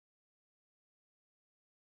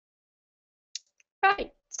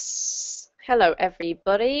Right. Hello,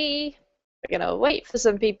 everybody. We're going to wait for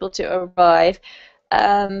some people to arrive.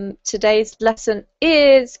 Today's lesson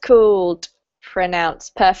is called Pronounce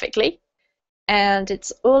Perfectly, and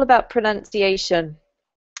it's all about pronunciation.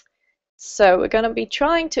 So we're going to be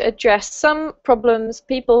trying to address some problems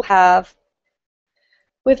people have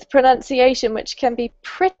with pronunciation, which can be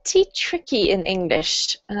pretty tricky in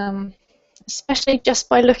English, especially just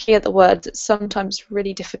by looking at the words. It's sometimes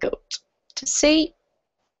really difficult to see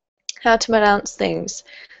how to pronounce things.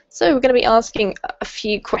 So we're going to be asking a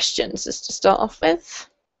few questions just to start off with.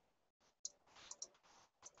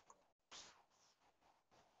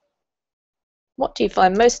 What do you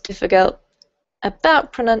find most difficult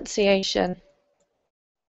about pronunciation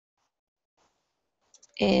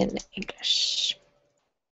in English?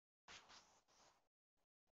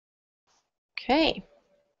 Okay.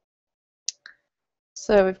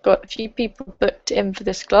 So we've got a few people booked in for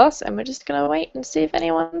this class, and we're just going to wait and see if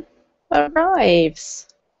anyone arrives.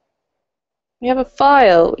 We have a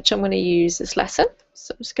file which I'm going to use this lesson,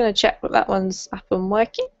 so I'm just going to check that that one's up and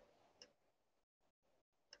working.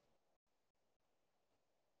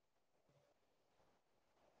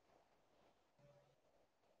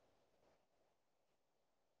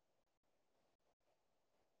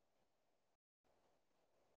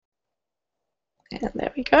 And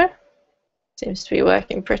there we go. Seems to be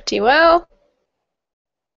working pretty well.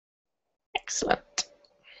 Excellent.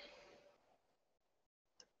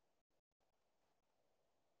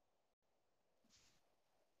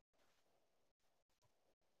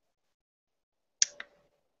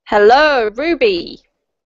 Hello, Ruby.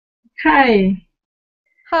 Hi.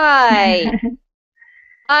 Hi,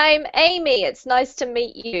 I'm Amy. It's nice to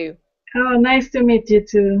meet you. Oh, nice to meet you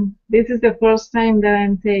too. This is the first time that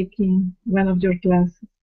I'm taking one of your classes.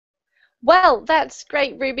 Well, that's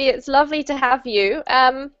great, Ruby. It's lovely to have you.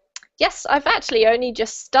 Yes, I've actually only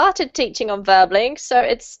just started teaching on Verbling, so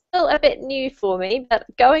it's still a bit new for me, but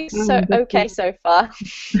going Oh, so that's okay good. so far.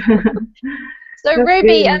 So That's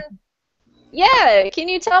Ruby, good. and yeah, can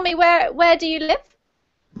you tell me where do you live?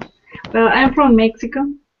 Well, I'm from Mexico.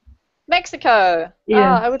 Mexico.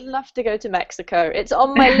 Ah, Yes. I would love to go to Mexico. It's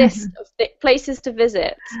on my list of places to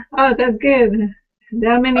visit. Oh, that's good.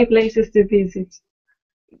 There are many places to visit.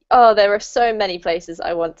 Oh, there are so many places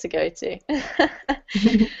I want to go to.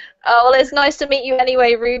 Oh, well, it's nice to meet you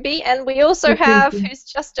anyway, Ruby. And we also Thank have, you. who's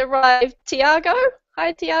just arrived, Tiago.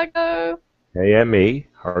 Hi, Tiago. Hey, Emmy,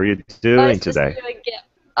 how are you doing Nice to see today? you again.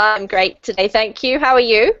 I'm great today, thank you. How are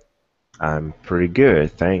you? I'm pretty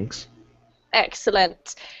good, thanks.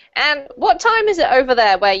 Excellent. And what time is it over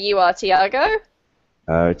there where you are, Tiago?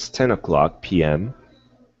 It's 10 o'clock p.m.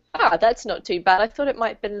 Ah, that's not too bad. I thought it might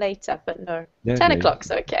have been later, but no. Yeah, 10 yeah,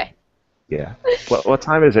 o'clock's okay. yeah. What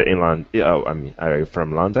time is it in London? Oh, I mean, are you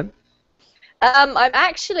from London? I'm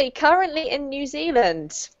actually currently in New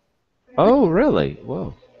Zealand. Oh, really?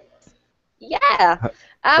 Whoa. Yeah. H-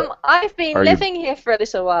 But I've been are you? living here for a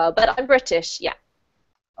little while, but I'm British, yeah.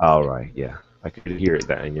 All right, yeah. I could hear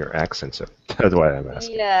that in your accent, so that's why I'm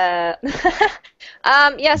asking. Yeah.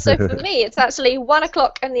 Yeah, so for me, it's actually 1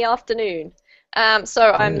 o'clock in the afternoon.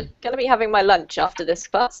 So I'm Mm, going to be having my lunch after this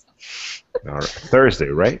class. all right. Thursday,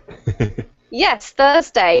 right? Yes,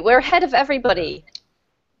 Thursday. We're ahead of everybody.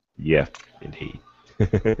 Yeah, indeed.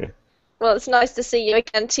 Well, it's nice to see you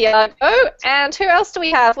again, Tiago. And who else do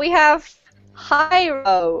we have? We have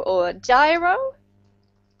Hyro or Gyro.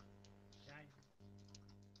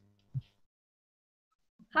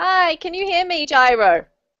 Hi, can you hear me, Gyro?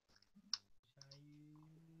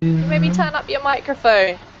 Can you maybe turn up your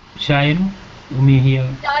microphone? Jairo, me here.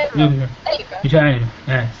 Gyro. There you go. Jairo,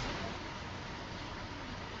 yes.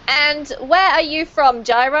 And where are you from,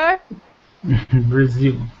 Gyro?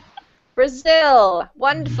 Brazil. Brazil.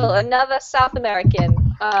 Wonderful. Another South American,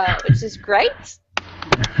 which is great.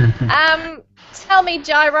 Tell me,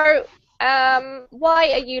 Gyro,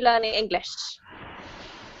 why are you learning English?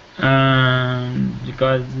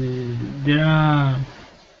 Because there are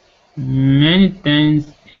many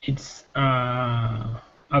things it's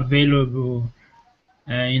available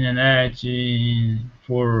in the net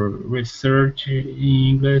for research in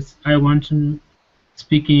English. I want to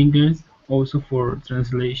speak English also for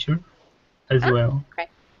translation as Ah, well. okay.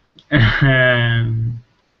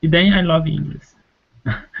 Then I love English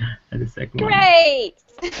as a second language. Great.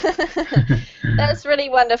 That's really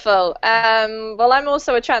wonderful. Well, I'm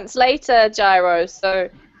also a translator, Gyro, so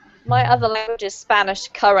my other language is Spanish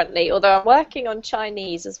currently, although I'm working on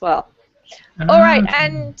Chinese as well. All right, Okay.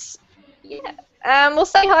 and yeah, we'll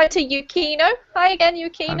say hi to Yukino. Hi again,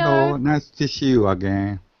 Hello, Yukino. nice to see you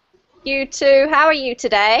again. You too. How are you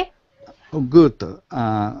today? Oh, good.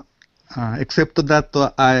 Except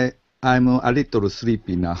that I'm a little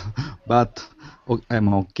sleepy now, but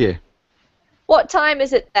I'm okay. What time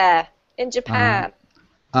is it there in Japan?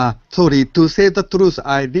 Sorry, to say the truth,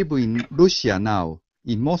 I live in Russia now,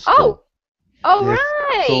 in Moscow. Oh, Yes.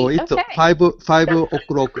 right. So it's Okay. 5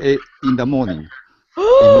 o'clock in the morning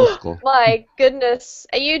in Moscow. My goodness.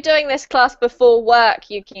 Are you doing this class before work,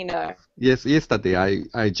 Yukino? Yes, yesterday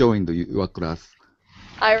I joined your class.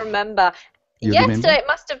 I remember. You Yesterday remember? it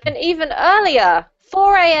must have been even earlier.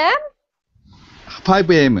 4 a.m.?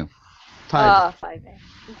 5 a.m. 5. 5 a.m.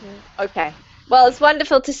 Okay. Well, it's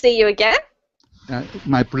wonderful to see you again.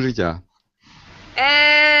 My pleasure.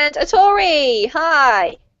 And Atori,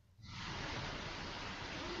 hi.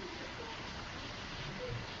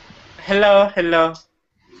 Hello, hello.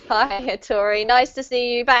 Hi, Atori. Nice to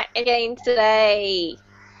see you back again today.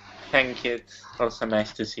 Thank you. It's also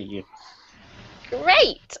nice to see you.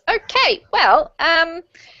 Great. Okay. Well,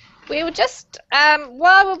 we were just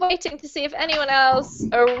while we're waiting to see if anyone else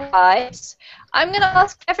arrives, I'm going to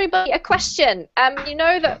ask everybody a question. You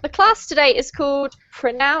know that the class today is called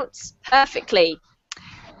Pronounce Perfectly,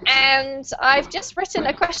 and I've just written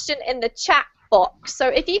a question in the chat box. So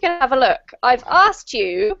if you can have a look, I've asked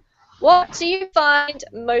you, what do you find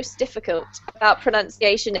most difficult about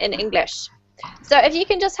pronunciation in English? So if you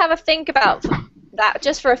can just have a think about that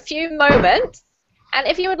just for a few moments, and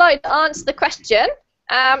if you would like to answer the question,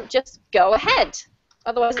 just go ahead.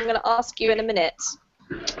 Otherwise, I'm going to ask you in a minute.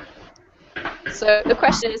 So the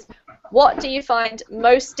question is, what do you find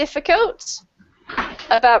most difficult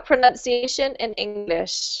about pronunciation in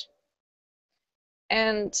English?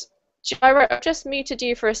 And Gyro, I've just muted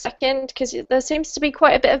you for a second because there seems to be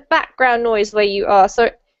quite a bit of background noise where you are. So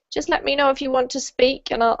just let me know if you want to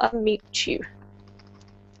speak and I'll unmute you.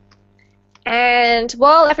 And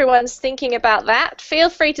while everyone's thinking about that, feel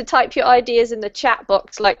free to type your ideas in the chat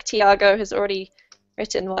box like Tiago has already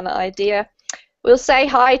written one idea. We'll say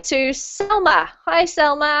hi to Selma. Hi,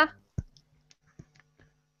 Selma.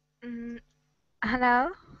 Hello.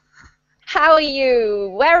 How are you?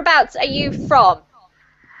 Whereabouts are you from?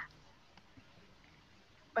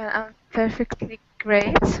 Well, I'm perfectly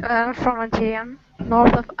great. I'm from Aegean,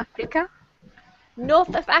 north of Africa.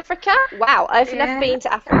 North of Africa? Wow, I've never been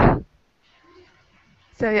to Africa.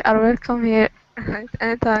 So you are welcome here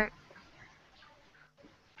anytime.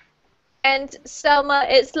 And Selma,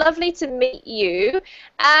 it's lovely to meet you.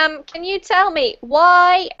 Can you tell me,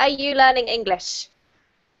 why are you learning English?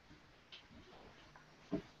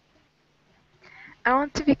 I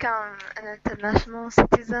want to become an international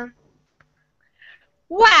citizen.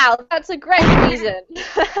 Wow, that's a great reason.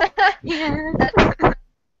 Yeah.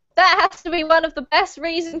 That has to be one of the best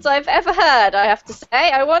reasons I've ever heard, I have to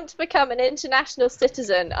say. I want to become an international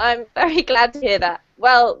citizen. I'm very glad to hear that.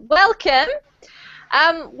 Well, welcome.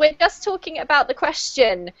 We're just talking about the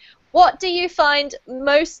question, what do you find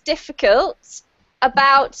most difficult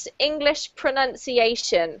about English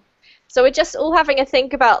pronunciation? So we're just all having a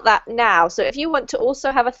think about that now. So if you want to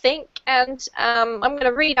also have a think, and I'm going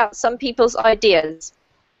to read out some people's ideas.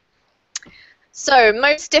 So,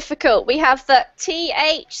 most difficult, we have the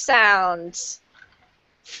TH sound.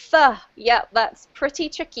 Th. Yep, that's pretty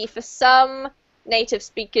tricky for some native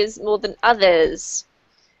speakers more than others.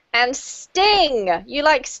 And sting. You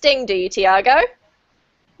like sting, do you, Tiago?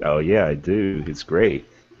 Oh, yeah, I do. It's great.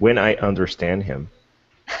 When I understand him.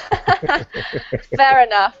 Fair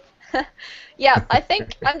enough. Yeah, I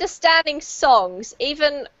think understanding songs,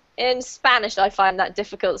 even in Spanish, I find that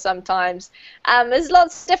difficult sometimes. There's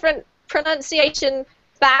lots of different pronunciation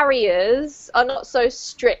barriers are not so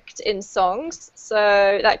strict in songs,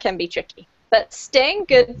 so that can be tricky. But Sting,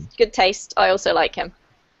 good taste. I also like him.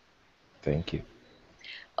 Thank you.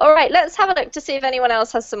 All right, let's have a look to see if anyone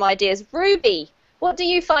else has some ideas. Ruby, what do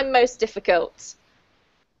you find most difficult?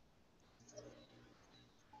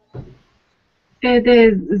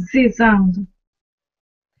 The Z sound.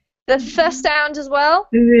 The th sound as well?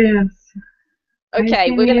 Yes.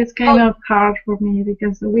 Okay, I think it's kind of hard for me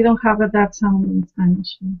because we don't have that sound in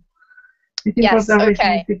Spanish. I think yes, for that reason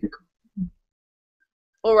okay. it's difficult.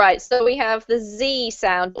 All right, so we have the Z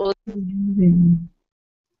sound. Or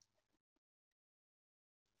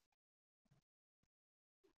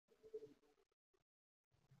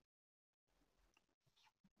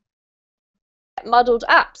muddled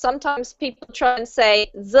up. Sometimes people try and say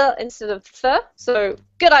the instead of the. So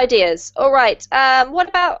good ideas. All right. What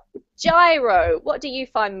about gyro? What do you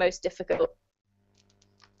find most difficult?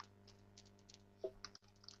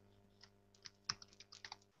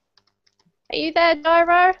 Are you there,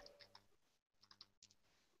 gyro?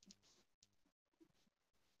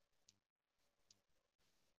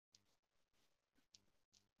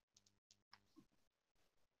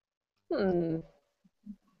 Right,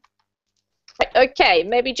 okay,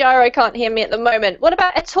 maybe Gyro can't hear me at the moment. What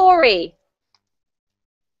about Ettore?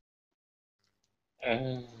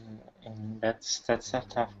 That's a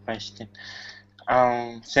tough question.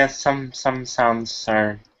 There's some sounds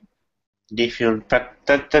are difficult, but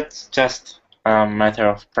that's just a matter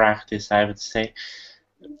of practice, I would say.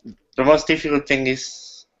 The most difficult thing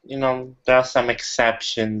is, there are some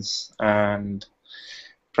exceptions, and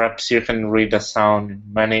perhaps you can read a sound in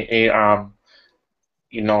many,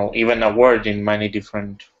 even a word in many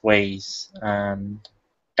different ways, and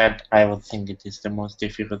that I would think it is the most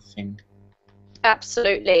difficult thing.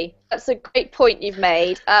 Absolutely. That's a great point you've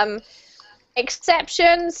made.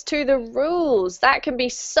 Exceptions to the rules. That can be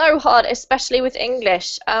so hard, especially with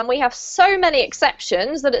English. We have so many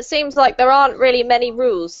exceptions that it seems like there aren't really many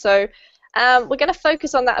rules. So we're going to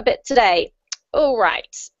focus on that a bit today. All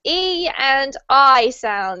right. E and I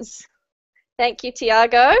sounds. Thank you,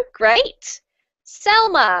 Tiago. Great.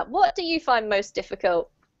 Selma, what do you find most difficult?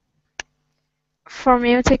 For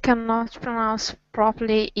me, what I cannot pronounce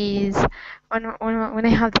properly is when I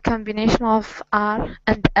have the combination of R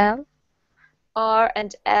and L. R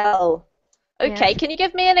and L. Okay, Yes. can you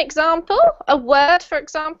give me an example? A word, for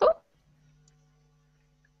example?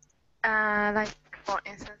 Like, for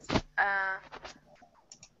instance,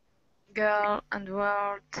 girl and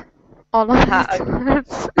word. All of these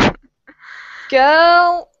words.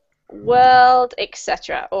 Girl, world,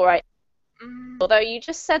 etc. All right. Although you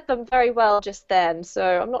just said them very well just then,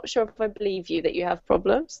 so I'm not sure if I believe you that you have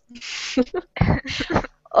problems.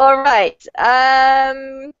 All right.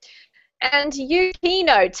 And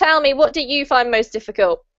Yukino, tell me, what do you find most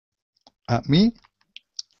difficult? Me?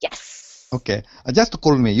 Yes. Okay. Just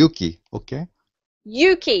call me Yuki. Okay.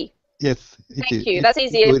 Yuki. Yes. Thank you. That's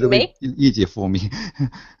easier for me. Easier for me.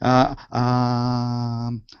 I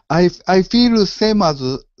feel same as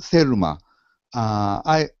Selma.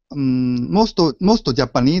 Most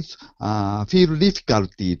Japanese feel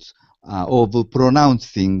difficulties of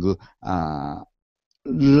pronouncing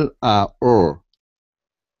or.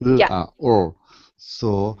 Yeah. Or.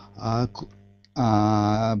 So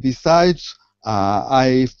besides,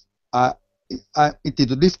 it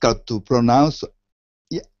is difficult to pronounce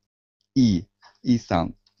E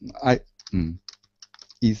sound.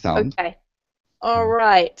 E sound. Okay. All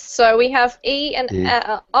right. So we have E and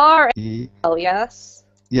R and L, yes?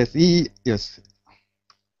 Yes, E, yes.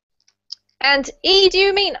 And E, do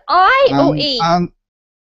you mean I or E? And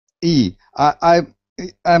E. I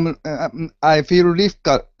feel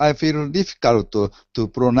difficult. I feel difficult to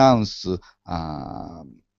pronounce.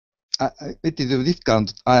 It is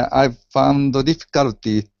difficult. I found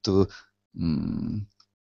difficulty to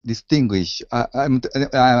distinguish.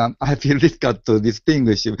 I feel difficult to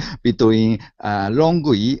distinguish between long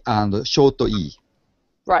E and short E.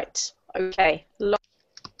 Right. Okay.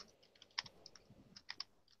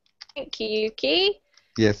 Thank you, Yuki.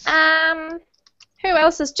 Yes. Who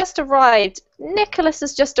else has just arrived? Nicholas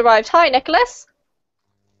has just arrived. Hi, Nicholas.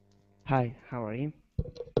 Hi, how are you?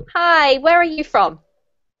 Hi, where are you from?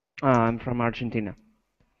 I'm from Argentina.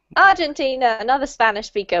 Argentina, another Spanish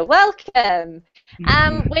speaker. Welcome.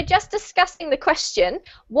 We're just discussing the question,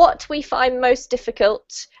 what we find most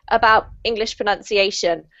difficult about English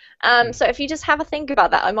pronunciation. So if you just have a think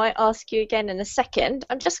about that, I might ask you again in a second.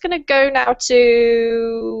 I'm just going to go now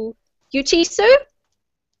to Yutisu.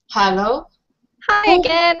 Hello. Hi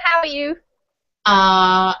again, how are you?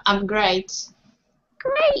 I'm great.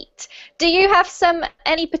 Great. Do you have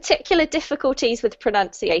any particular difficulties with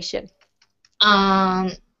pronunciation? I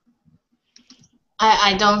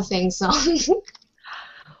don't think so.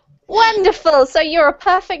 Wonderful. So you're a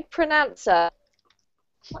perfect pronouncer.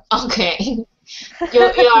 Okay. You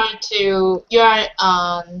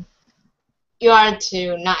are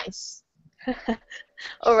too nice.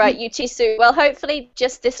 All right, Yutisu. Well, hopefully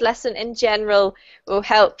just this lesson in general will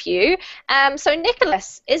help you. So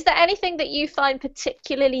Nicholas, is there anything that you find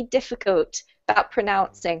particularly difficult about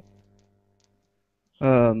pronouncing?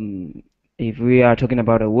 If we are talking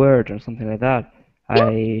about a word or something like that,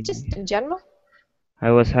 Yeah, just in general.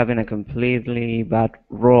 I was having a completely bad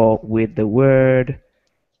roll with the word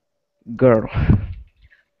girl.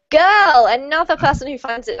 Girl, another person who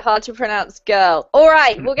finds it hard to pronounce girl. All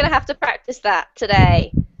right, we're going to have to practice that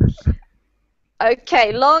today.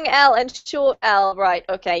 Okay, long L and short L. Right,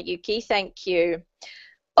 okay, Yuki, thank you.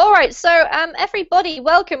 All right, so everybody,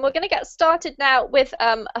 welcome. We're going to get started now with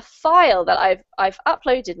a file that I've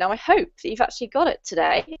uploaded. Now, I hope that you've actually got it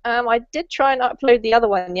today. I did try and upload the other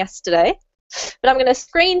one yesterday, but I'm going to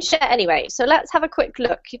screen share anyway. So let's have a quick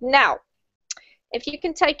look. Now, if you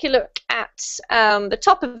can take a look at the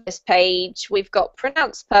top of this page, we've got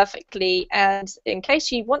Pronounce Perfectly, and in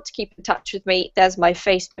case you want to keep in touch with me, there's my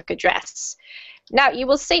Facebook address. Now, you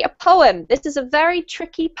will see a poem. This is a very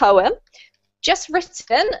tricky poem, just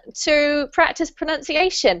written to practice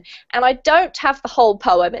pronunciation, and I don't have the whole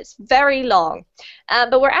poem. It's very long,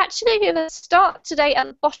 but we're actually going to start today at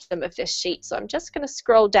the bottom of this sheet, so I'm just going to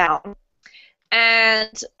scroll down,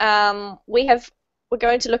 and we're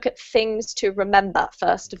going to look at things to remember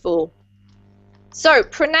first of all. So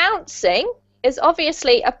pronouncing is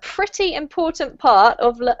obviously a pretty important part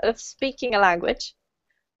of speaking a language.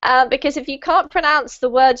 Because if you can't pronounce the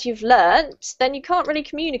words you've learnt, then you can't really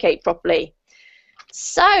communicate properly.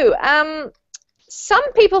 So,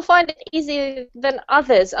 some people find it easier than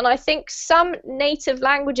others, and I think some native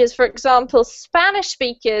languages, for example, Spanish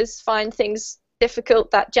speakers find things difficult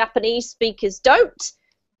that Japanese speakers don't,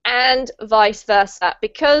 and vice versa,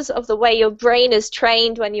 because of the way your brain is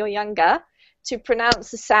trained when you're younger to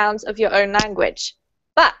pronounce the sounds of your own language.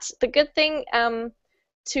 But the good thing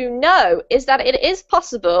to know is that it is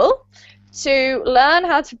possible to learn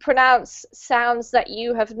how to pronounce sounds that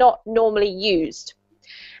you have not normally used.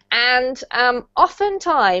 And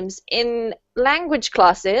oftentimes in language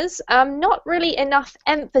classes, not really enough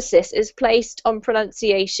emphasis is placed on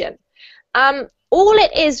pronunciation. All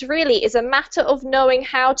it is really is a matter of knowing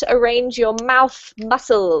how to arrange your mouth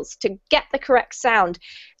muscles to get the correct sound.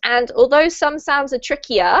 And although some sounds are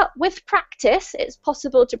trickier, with practice it's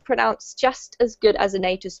possible to pronounce just as good as a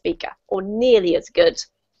native speaker, or nearly as good.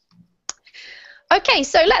 Okay,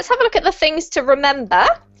 so let's have a look at the things to remember.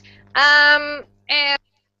 And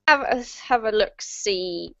have a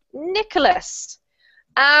look-see. Nicholas,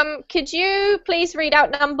 could you please read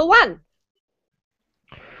out number 1?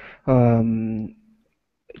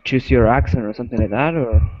 Choose your accent or something like that,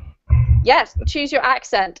 or? Yes, choose your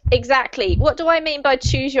accent. Exactly. What do I mean by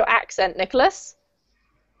choose your accent, Nicholas?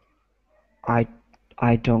 I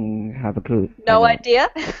don't have a clue. No idea?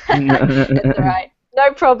 It's all right.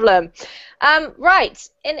 No problem. Right.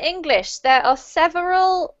 In English, there are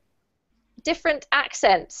several different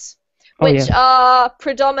accents which are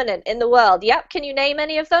predominant in the world. Yep. Can you name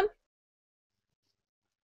any of them?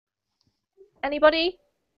 Anybody?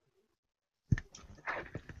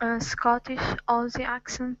 Scottish, Aussie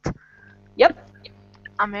accent. Yep.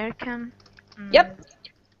 American. Yep.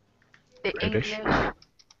 The British. English.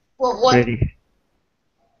 What? British.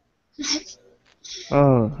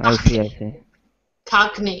 Oh, I see.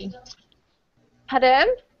 Cockney. Pardon?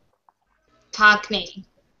 Cockney.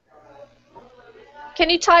 Can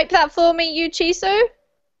you type that for me, Chisu?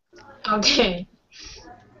 Okay.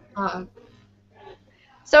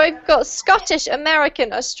 So we've got Scottish,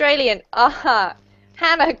 American, Australian. Aha.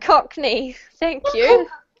 Hannah, Cockney. Thank you.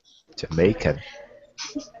 Jamaican.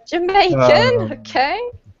 Jamaican. Okay.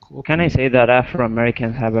 Can I say that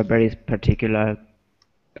Afro-Americans have a very particular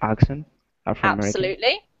accent? Afro-American?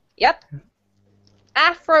 Absolutely. Yep.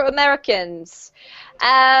 Afro-Americans.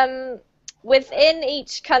 Within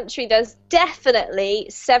each country, there's definitely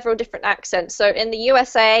several different accents. So in the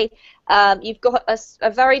USA, you've got a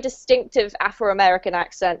very distinctive Afro-American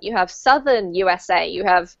accent. You have Southern USA, you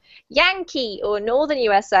have Yankee or Northern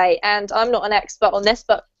USA, and I'm not an expert on this,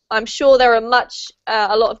 but I'm sure there are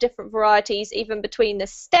a lot of different varieties even between the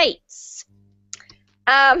states.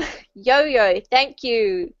 Yo-yo, thank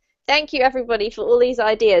you. Thank you, everybody, for all these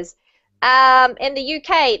ideas. In the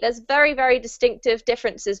UK, there's very, very distinctive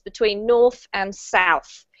differences between North and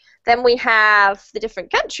South. Then we have the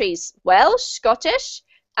different countries, Welsh, Scottish,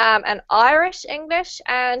 and Irish English,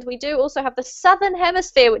 and we do also have the Southern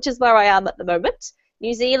Hemisphere, which is where I am at the moment,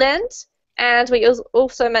 New Zealand, and we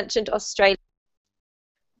also mentioned Australia.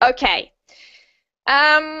 Okay.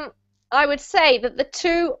 I would say that the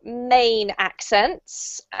two main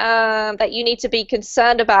accents that you need to be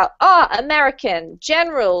concerned about are American,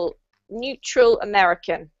 general, neutral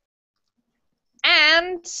American,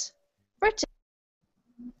 and British.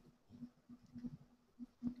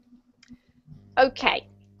 Okay,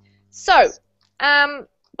 so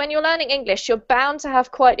when you're learning English, you're bound to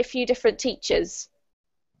have quite a few different teachers.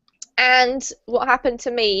 And what happened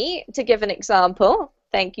to me, to give an example,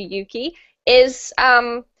 thank you, Yuki, is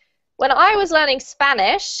when I was learning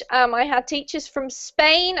Spanish, I had teachers from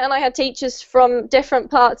Spain and I had teachers from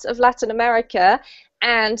different parts of Latin America.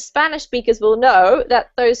 And Spanish speakers will know that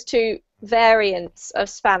those two variants of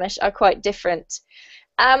Spanish are quite different.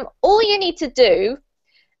 All you need to do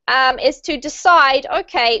is to decide,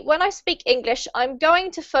 okay, when I speak English, I'm going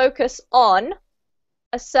to focus on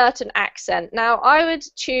a certain accent. Now, I would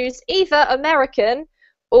choose either American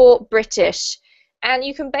or British. and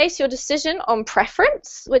you can base your decision on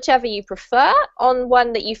preference, whichever you prefer, on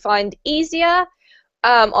one that you find easier,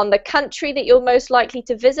 on the country that you're most likely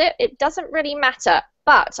to visit. It doesn't really matter,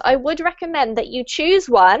 but I would recommend that you choose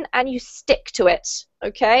one and you stick to it,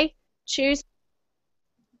 okay? Choose.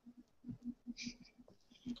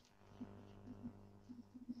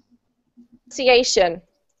 Pronunciation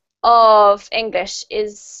of English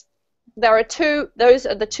is, there are two, those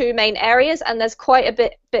are the two main areas, and there's quite a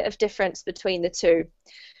bit of difference between the two.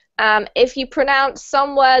 If you pronounce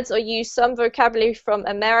some words or use some vocabulary from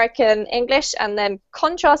American English and then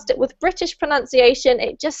contrast it with British pronunciation,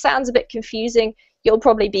 it just sounds a bit confusing. You'll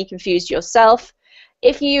probably be confused yourself.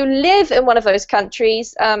 If you live in one of those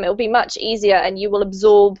countries, it'll be much easier and you will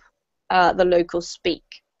absorb the local speak.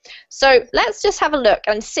 So let's just have a look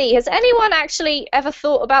and see. Has anyone actually ever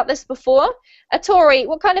thought about this before? Tori,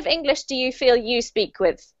 what kind of English do you feel you speak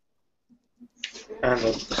with?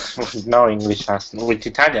 With no English accent, with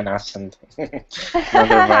Italian accent. Another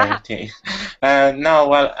variety. No,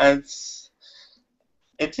 well,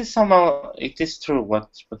 it is somehow, it is true what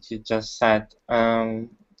you just said.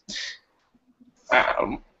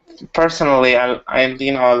 Personally,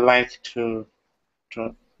 I like to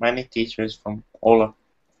many teachers from all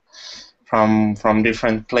from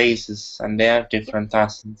different places, and they have different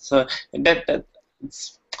accents. So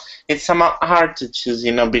it's somewhat hard to choose,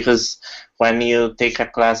 because when you take a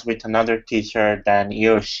class with another teacher, then he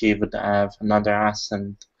or she would have another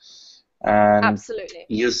accent, and absolutely,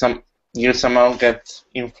 you somehow get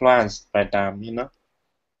influenced by them,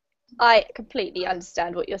 I completely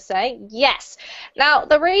understand what you're saying. Yes. Now,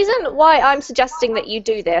 the reason why I'm suggesting that you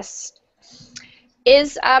do this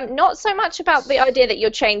is not so much about the idea that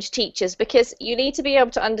you'll change teachers, because you need to be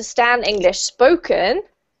able to understand English spoken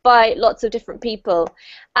by lots of different people.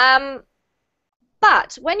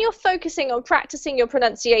 But when you're focusing on practicing your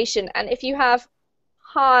pronunciation, and if you have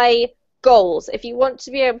high goals, if you want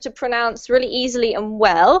to be able to pronounce really easily and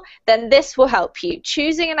well, then this will help you.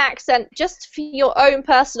 Choosing an accent just for your own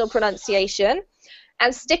personal pronunciation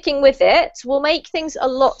and sticking with it will make things a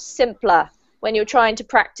lot simpler when you're trying to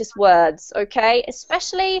practice words, okay?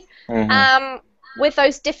 Especially with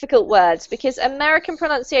those difficult words, because American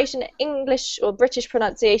pronunciation, English or British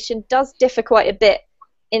pronunciation does differ quite a bit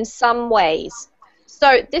in some ways.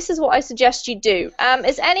 So this is what I suggest you do.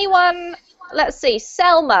 Is anyone, let's see,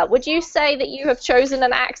 Selma, would you say that you have chosen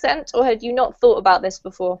an accent, or had you not thought about this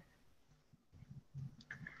before?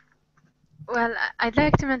 Well, I'd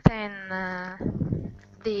like to maintain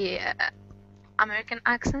the American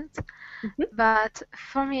accent, but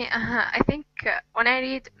for me, I think when I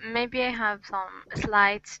read, maybe I have some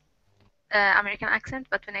slight American accent,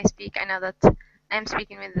 but when I speak, I know that I'm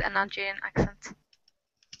speaking with an Algerian accent.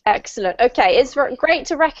 Excellent. Okay, it's great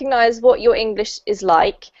to recognize what your English is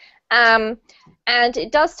like, and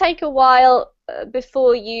it does take a while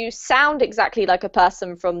before you sound exactly like a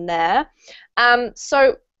person from there.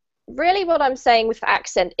 So really what I'm saying with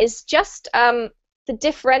accent is just the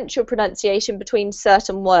differential pronunciation between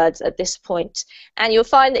certain words at this point. And you'll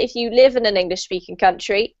find that if you live in an English-speaking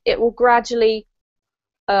country, it will gradually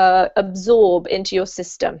absorb into your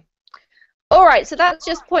system. All right, so that's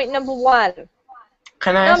just point number one.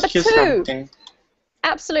 Can I ask you something?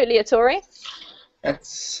 Absolutely, Tori.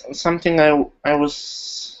 It's something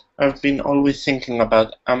I've been always thinking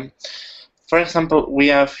about. For example, we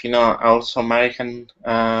have also American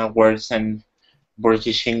words and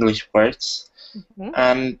British English words,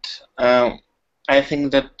 and I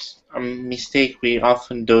think that a mistake we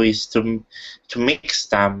often do is to mix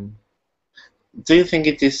them. Do you think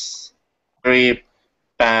it is very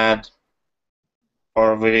bad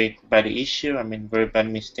or a very bad issue? I mean, very bad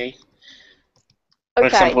mistake. For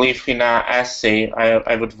example, if in an essay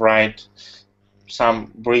I would write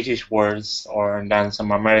some British words or then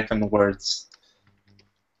some American words.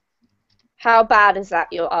 How bad is that,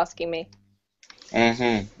 you're asking me?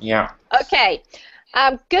 Yeah. Okay.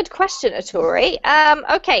 Good question, Tori.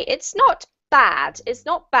 Okay, it's not bad. It's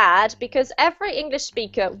not bad because every English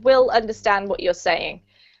speaker will understand what you're saying.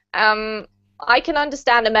 I can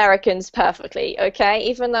understand Americans perfectly, okay,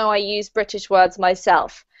 even though I use British words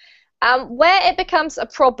myself. Where it becomes a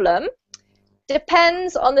problem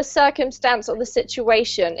depends on the circumstance or the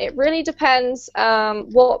situation. It really depends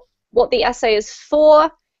what the essay is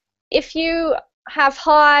for. If you have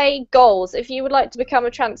high goals, if you would like to become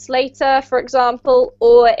a translator, for example,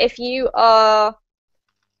 or if you are,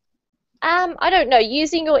 I don't know,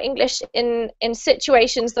 using your English in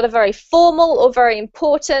situations that are very formal or very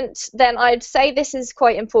important, then I'd say this is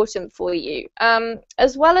quite important for you.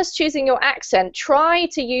 As well as choosing your accent, try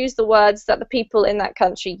to use the words that the people in that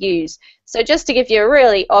country use. So just to give you a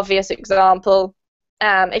really obvious example,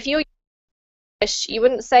 If you're English, you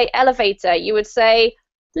wouldn't say elevator, you would say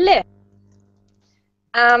lift.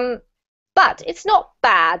 But it's not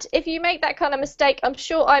bad. If you make that kind of mistake, I'm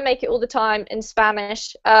sure I make it all the time in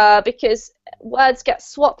Spanish, because words get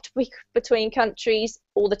swapped between countries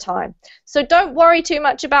all the time. So don't worry too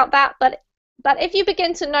much about that, but if you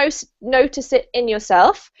begin to notice it in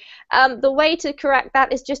yourself, the way to correct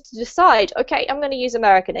that is just to decide, okay, I'm going to use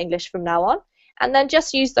American English from now on, and then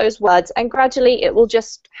just use those words, and gradually it will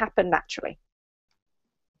just happen naturally.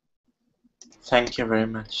 Thank you very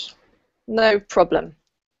much. No problem.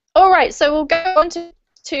 All right, so we'll go on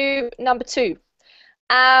to number 2.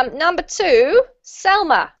 Number 2,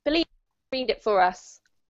 Selma, please read it for us.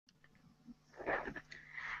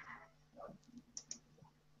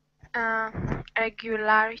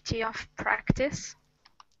 Regularity of practice.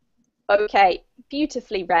 Okay,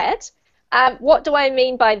 beautifully read. What do I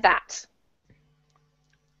mean by that?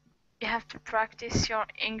 You have to practice your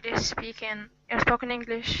spoken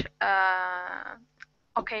English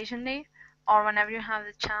occasionally, or whenever you have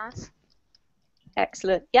the chance.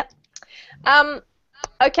 Excellent. Yep.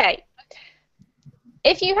 Okay.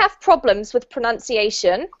 If you have problems with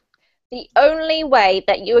pronunciation, the only way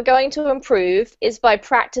that you are going to improve is by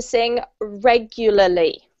practicing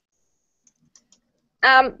regularly.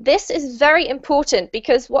 This is very important,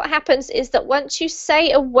 because what happens is that once you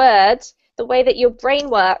say a word, the way that your brain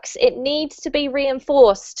works, it needs to be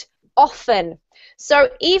reinforced often. So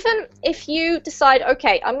even if you decide,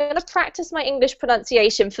 okay, I'm going to practice my English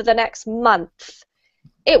pronunciation for the next month,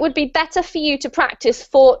 it would be better for you to practice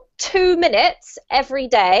for 2 minutes every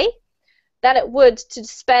day than it would to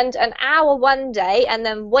spend an hour one day and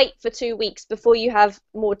then wait for 2 weeks before you have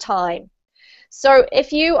more time. So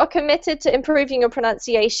if you are committed to improving your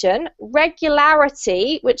pronunciation,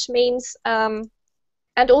 regularity, which means, and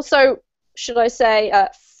also, should I say,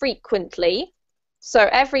 frequently, so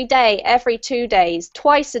every day, every 2 days,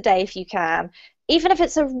 twice a day if you can, even if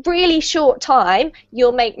it's a really short time,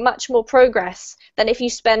 you'll make much more progress than if you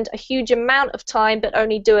spend a huge amount of time but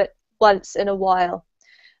only do it once in a while.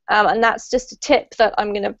 And that's just a tip that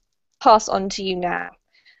I'm going to pass on to you now.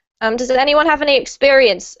 Does anyone have any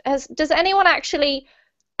experience? Does anyone actually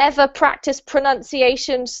ever practice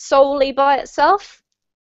pronunciation solely by itself?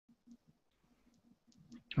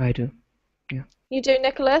 I do. Yeah. You do,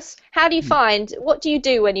 Nicholas? How do you find? What do you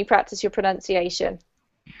do when you practice your pronunciation?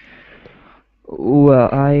 Well,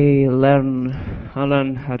 I learn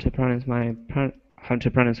how to pronounce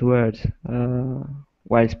words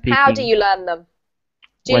while speaking. How do you learn them?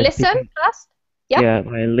 Do you While listen speaking. first? Yep. Yeah,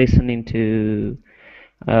 by listening to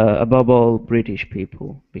above all British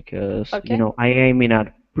people, because Okay. I aiming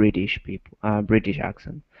at British people, British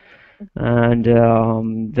accent, and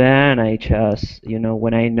then I just when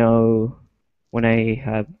I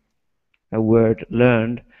have a word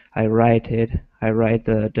learned, I write it. I write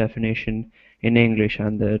the definition in English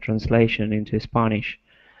and the translation into Spanish,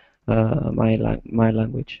 my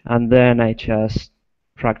language, and then I just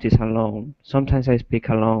practice alone. Sometimes I speak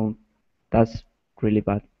alone. That's really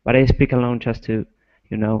bad, but I speak alone just to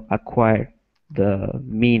acquire the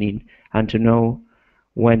meaning and to know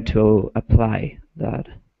when to apply that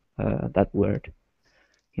word.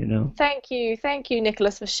 Thank you,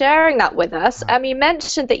 Nicholas, for sharing that with us. You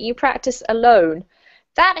mentioned that you practice alone.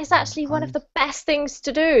 That is actually one of the best things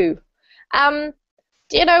to do. Do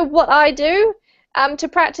you know what I do? To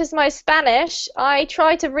practice my Spanish, I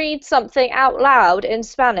try to read something out loud in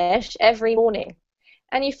Spanish every morning.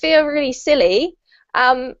 And you feel really silly,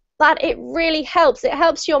 but it really helps. It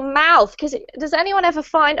helps your mouth, because does anyone ever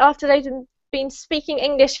find after they've been speaking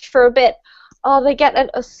English for a bit, they get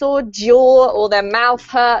a sore jaw, or their mouth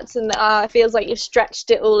hurts, and it feels like you've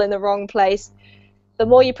stretched it all in the wrong place? The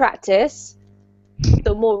more you practice,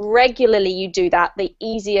 the more regularly you do that, the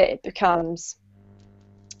easier it becomes.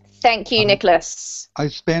 Thank you, Nicholas. I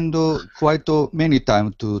spend quite many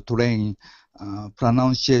time to train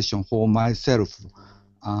pronunciation for myself.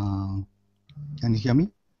 Can you hear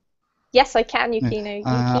me? Yes, I can, Yukino.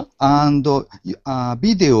 And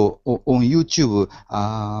video on YouTube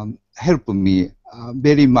help me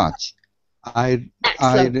very much. I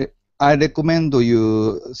recommend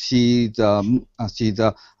you see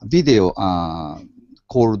the video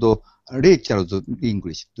called Rachel's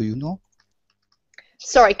English. Do you know?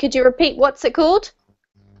 Sorry, could you repeat? What's it called?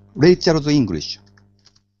 Rachel's English.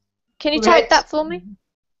 Can you type that for me?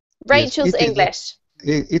 Rachel's English.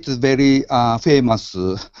 It's very famous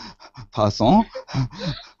person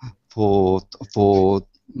for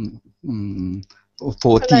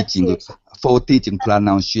teaching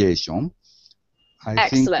pronunciation. I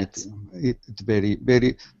think it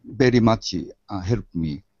very much helped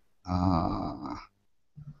me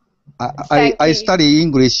I study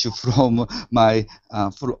English from my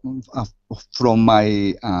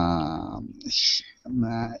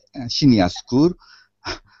senior school,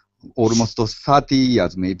 almost 30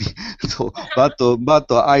 years maybe. So, but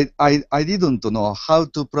I didn't know how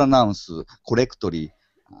to pronounce correctly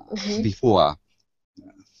before.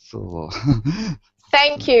 So.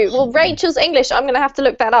 Thank you. Well, Rachel's English, I'm going to have to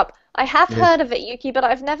look that up. I have heard of it, Yuki, but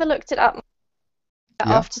I've never looked it up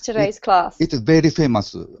after today's class. It's a very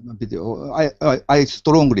famous video. I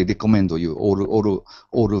strongly recommend you, all of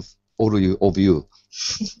you.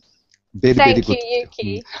 Very, very good. Thank you,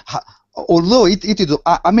 Yuki. Although it is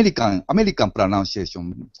American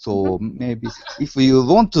pronunciation, so maybe if you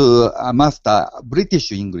want to master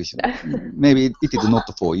British English, maybe it is not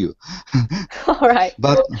for you. All right.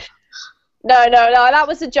 But no, that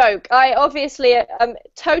was a joke. I obviously am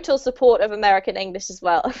total support of American English as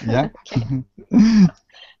well. Yeah.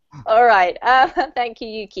 All right. Thank you,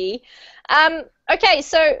 Yuki. Okay,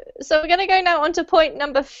 so we're going to go now on to point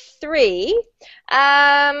number 3.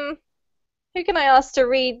 Who can I ask to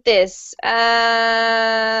read this?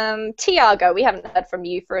 Tiago, we haven't heard from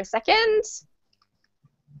you for a second.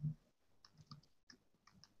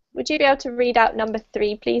 Would you be able to read out number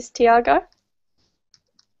 3, please, Tiago?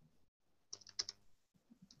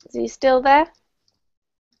 Is he still there?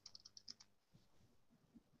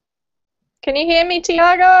 Can you hear me,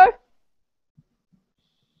 Tiago?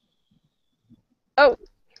 Oh.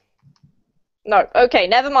 No, okay,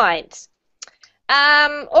 never mind.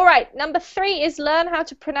 All right, number 3 is learn how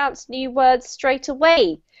to pronounce new words straight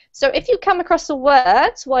away. So if you come across a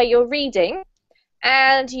word while you're reading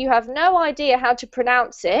and you have no idea how to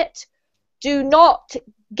pronounce it, do not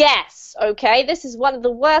guess, okay? This is one of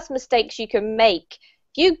the worst mistakes you can make.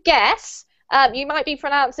 If you guess, you might be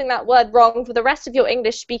pronouncing that word wrong for the rest of your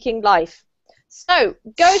English-speaking life. So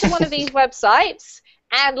go to one of these websites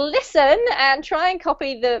and listen and try and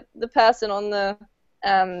copy the person on the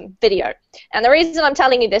video. And the reason I'm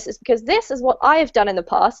telling you this is because this is what I have done in the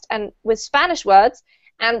past and with Spanish words,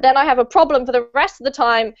 and then I have a problem for the rest of the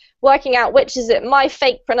time working out which is it my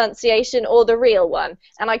fake pronunciation or the real one,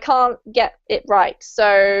 and I can't get it right.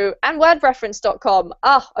 So, and wordreference.com,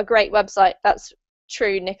 a great website. That's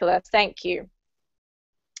true, Nicola, thank you.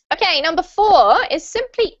 Okay, number 4 is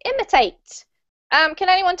simply imitate. Can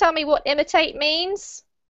anyone tell me what imitate means?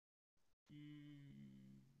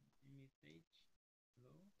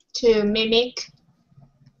 To mimic.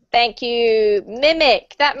 Thank you.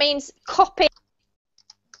 Mimic. That means copy.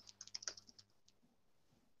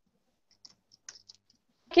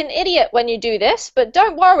 Like an idiot when you do this, but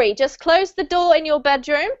don't worry. Just close the door in your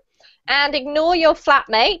bedroom and ignore your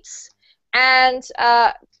flatmates and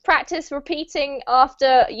practice repeating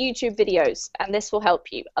after YouTube videos, and this will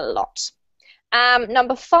help you a lot.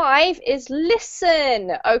 Number 5 is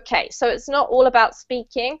listen. Okay, so it's not all about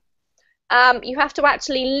speaking. You have to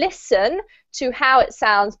actually listen to how it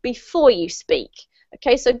sounds before you speak.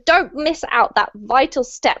 Okay, so don't miss out that vital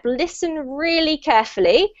step. Listen really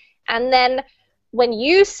carefully, and then when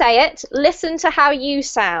you say it, listen to how you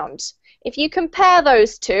sound. If you compare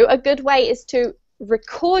those two, a good way is to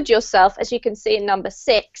record yourself, as you can see in number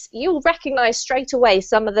 6. You'll recognize straight away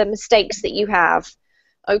some of the mistakes that you have.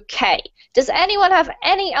 Okay, does anyone have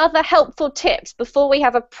any other helpful tips before we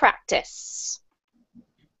have a practice?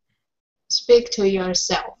 Speak to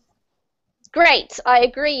yourself. Great, I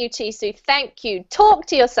agree, Utisu. Thank you. Talk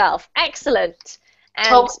to yourself. Excellent.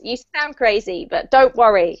 And you sound crazy, but don't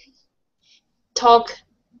worry. Talk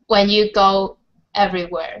when you go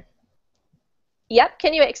everywhere. Yep,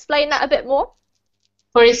 can you explain that a bit more?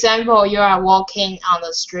 For example, you are walking on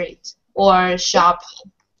the street or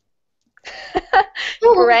shopping.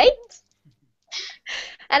 Great.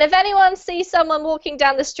 And if anyone sees someone walking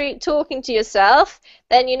down the street talking to yourself,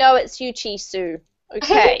 then you know it's Yuchisu.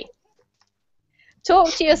 Okay.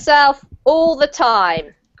 Talk to yourself all the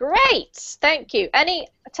time. Great. Thank you.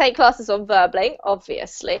 Take classes on verbling,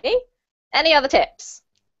 obviously. Any other tips?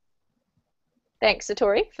 Thanks,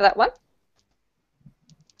 Satori, for that one.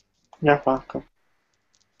 You're welcome.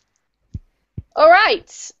 All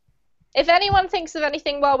right. If anyone thinks of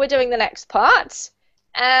anything while we're doing the next part,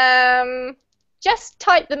 just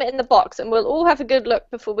type them in the box and we'll all have a good look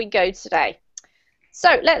before we go today.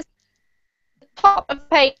 So let's pop a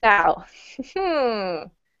page now.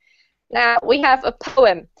 Now we have a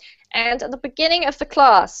poem. And at the beginning of the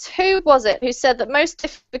class, who was it who said the most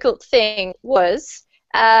difficult thing was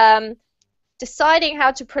deciding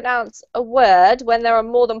how to pronounce a word when there are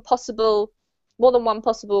more than one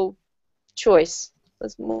possible choice?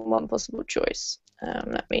 There's more than one possible choice.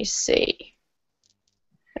 Let me see.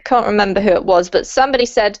 I can't remember who it was, but somebody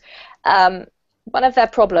said one of their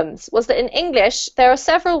problems was that in English there are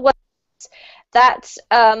several words that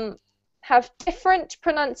have different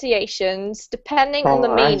pronunciations depending on the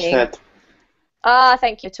meaning. I said. Ah,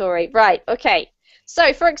 thank you, Tori. Right, okay.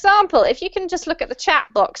 So, for example, if you can just look at the chat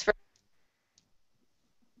box for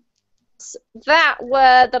that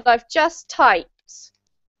word that I've just typed.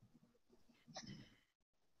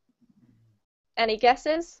 Any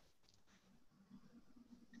guesses?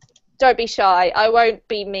 Don't be shy. I won't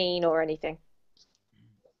be mean or anything.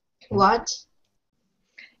 What?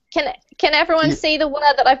 Can everyone see the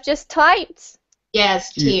word that I've just typed?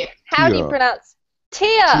 Yes, tear. How do you pronounce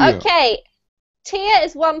tear? Tear. Okay. Tear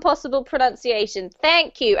is one possible pronunciation.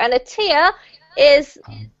 Thank you. And a tear is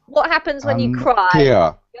what happens when you cry.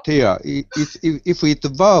 Tear. Tear. If it's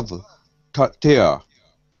verb, tear.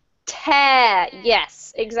 Tear.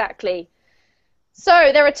 Yes, exactly.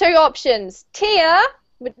 So there are two options. Tear,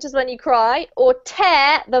 which is when you cry, or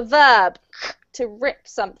tear, the verb, to rip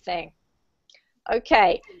something.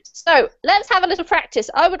 Okay, so let's have a little practice.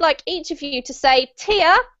 I would like each of you to say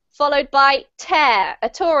tear followed by tear.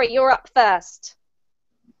 Tori, you're up first.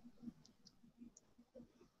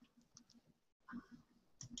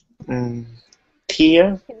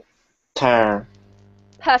 Tear, tear.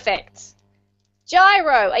 Perfect.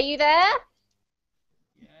 Gyro, are you there?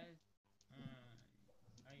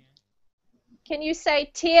 Can you say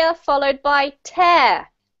tear followed by tear?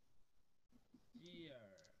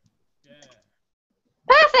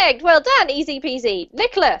 Perfect. Well done. Easy peasy.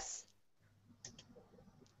 Nicholas.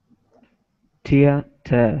 Tear,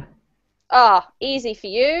 tear. Ah, easy for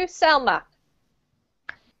you. Selma.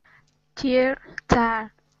 Tear,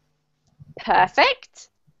 tear. Perfect.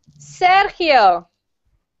 Sergio.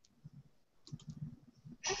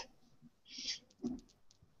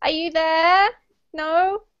 Are you there?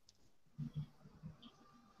 No?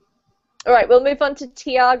 All right, we'll move on to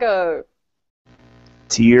Tiago.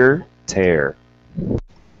 Tear, tear.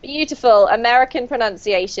 Beautiful. American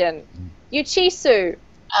pronunciation. Yuchisu.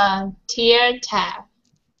 Tear, tear.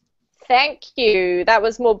 Thank you. That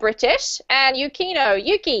was more British. And Yukino.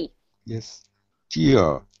 Yuki. Yes.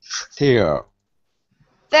 Tear. Tear.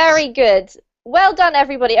 Very good. Well done,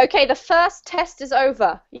 everybody. Okay, the first test is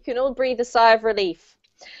over. You can all breathe a sigh of relief.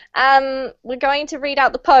 We're going to read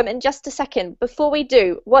out the poem in just a second. Before we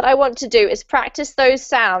do, what I want to do is practice those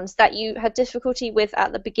sounds that you had difficulty with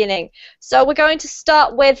at the beginning. So we're going to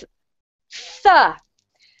start with th.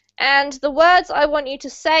 And the words I want you to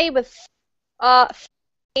say with are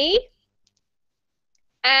th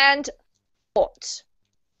and thought.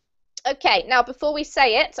 Okay, now before we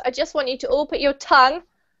say it, I just want you to all put your tongue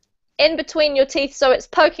in between your teeth so it's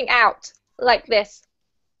poking out like this.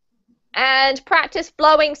 And practice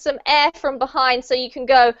blowing some air from behind so you can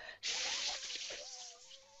go.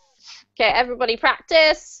 Okay, everybody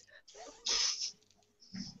practice.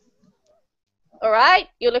 All right,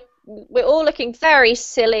 we're all looking very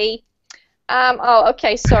silly. Oh,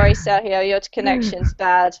 okay, sorry, Sergio, your connection's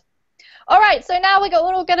bad. All right, so now we're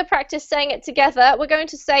all going to practice saying it together. We're going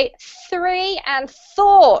to say three and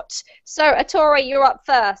thought. So, Tori, you're up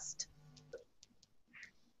first.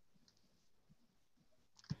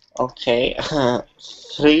 Okay,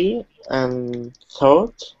 three and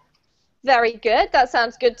thought. Very good. That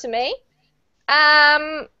sounds good to me.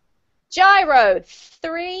 Gyro,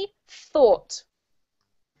 three thought.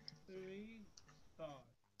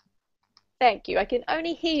 Thank you. I can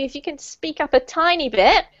only hear you if you can speak up a tiny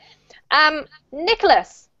bit.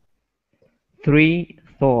 Nicholas. Three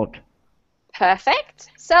thought. Perfect.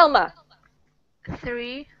 Selma.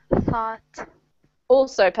 Three thought.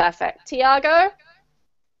 Also perfect. Tiago.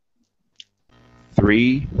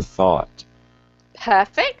 Three thought.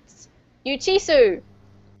 Perfect. Yuchisu.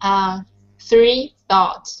 Three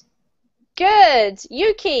thought. Good.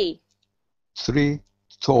 Yuki. Three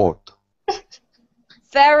thought.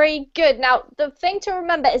 Very good. Now, the thing to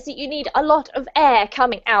remember is that you need a lot of air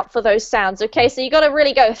coming out for those sounds, okay? So you got to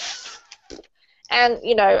really go and,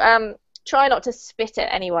 you know, try not to spit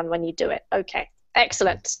at anyone when you do it. Okay.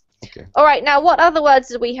 Excellent. Okay. All right, now what other words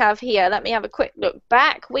do we have here? Let me have a quick look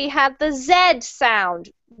back. We had the Z sound.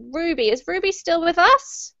 Ruby. Is Ruby still with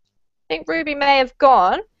us? I think Ruby may have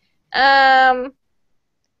gone.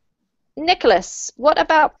 Nicholas, what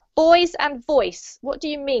about boys and voice? What do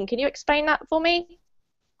you mean? Can you explain that for me?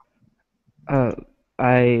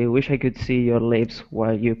 I wish I could see your lips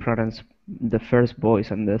while you pronounce the first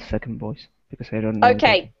voice and the second voice, because I don't know.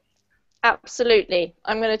 Okay. Absolutely.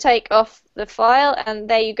 I'm going to take off the file, and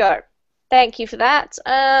there you go. Thank you for that.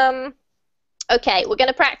 Okay, we're going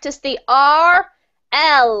to practice the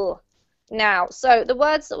R-L now. So the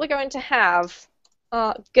words that we're going to have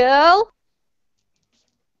are girl,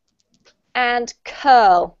 and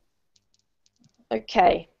curl.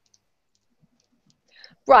 Okay.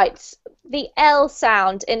 Right, the L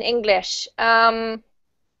sound in English. I'm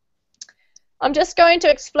just going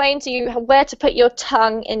to explain to you where to put your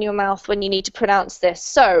tongue in your mouth when you need to pronounce this.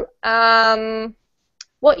 So,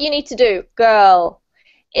 what you need to do, girl,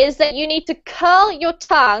 is that you need to curl your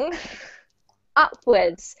tongue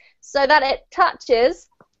upwards so that it touches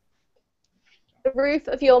the roof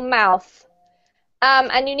of your mouth.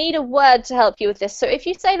 And you need a word to help you with this. So if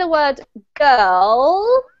you say the word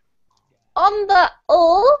girl, on the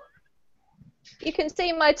L, you can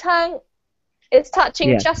see my tongue is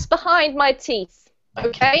touching just behind my teeth.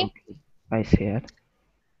 Okay? I see it.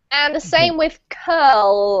 And the same with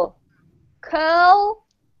curl. Curl,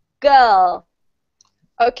 girl.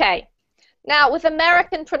 Okay. Now, with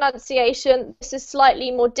American pronunciation, this is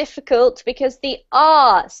slightly more difficult because the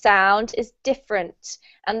R sound is different.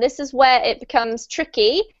 And this is where it becomes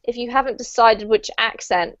tricky if you haven't decided which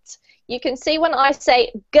accent. You can see when I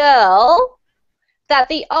say girl that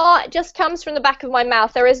the R just comes from the back of my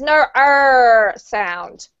mouth. There is no R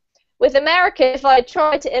sound. With American, if I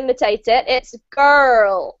try to imitate it, it's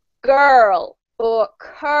girl, girl, or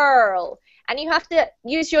curl. And you have to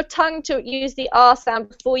use your tongue to use the R sound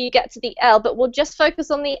before you get to the L, but we'll just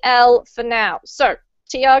focus on the L for now. So,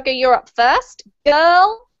 Tiago, you're up first.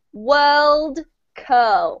 Girl, world,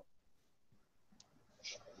 curl.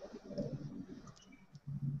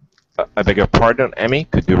 I beg your pardon, Emmy.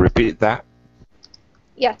 Could you repeat that?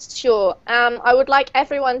 Yes, sure. I would like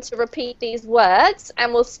everyone to repeat these words,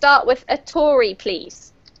 and we'll start with Atori,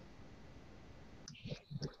 please.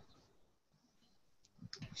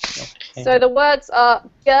 Okay. So the words are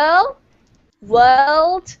girl,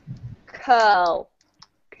 world, curl.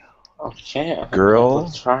 Okay. Girl.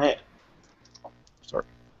 We'll try it. Sorry.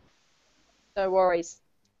 No worries.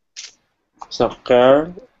 So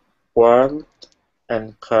girl, world,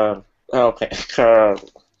 and curl. Okay, curl.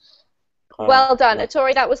 Well done,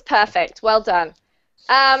 Atori. That was perfect. Well done.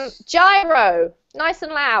 Gyro, nice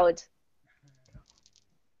and loud.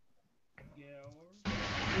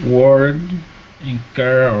 Word and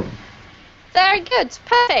curl. Very good.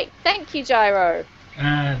 Perfect. Thank you, Gyro.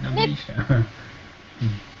 Namisha.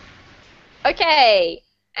 Okay.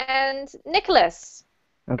 And Nicholas.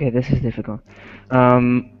 Okay, this is difficult.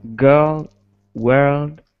 Girl,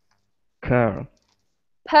 world, curl.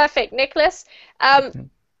 Perfect, Nicholas.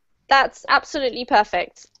 That's absolutely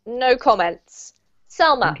perfect. No comments.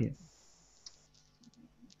 Selma. Thank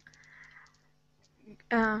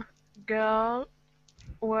you. Girl,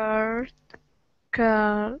 word,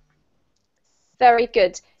 curl. Very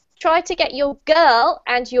good. Try to get your girl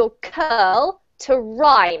and your curl to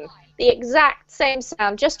rhyme. The exact same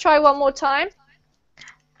sound. Just try one more time.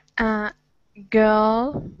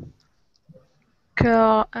 Girl,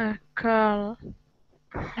 curl, curl.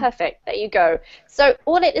 Perfect. There you go. So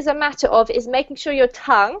all it is a matter of is making sure your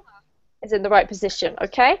tongue is in the right position.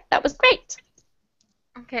 Okay? That was great.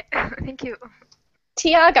 Okay, thank you.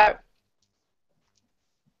 Tiago.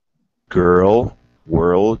 Girl,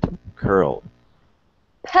 world, curl.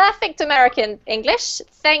 Perfect American English.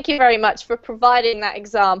 Thank you very much for providing that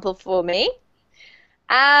example for me.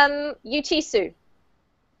 Yutisu.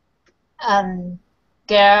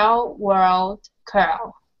 Girl, world,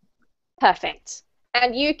 curl. Perfect.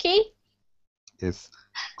 And Yuki? Yes.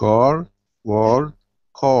 Girl, world,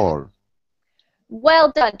 curl.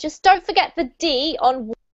 Well done. Just don't forget the D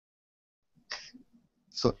on.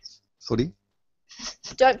 So, sorry?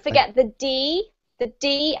 Don't forget the D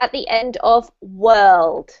at the end of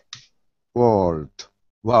world. World.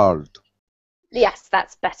 World. Yes,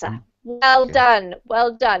 that's better. Well done.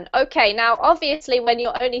 Well done. Okay, now obviously when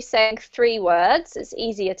you're only saying 3 words, it's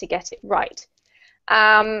easier to get it right.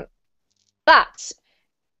 But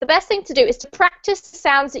the best thing to do is to practice the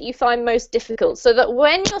sounds that you find most difficult so that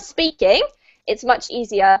when you're speaking, it's much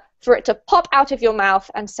easier for it to pop out of your mouth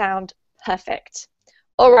and sound perfect.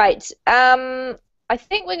 All right. I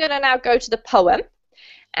think we're going to now go to the poem.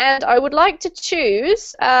 And I would like to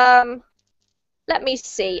choose, let me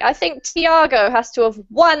see, I think Tiago has to have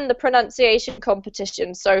won the pronunciation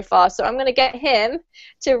competition so far, so I'm going to get him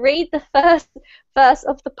to read the first verse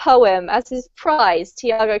of the poem as his prize.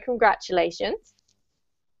 Tiago, congratulations.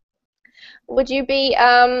 Would you be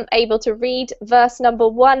able to read verse number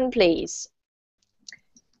 1, please?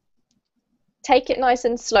 Take it nice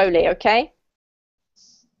and slowly, okay?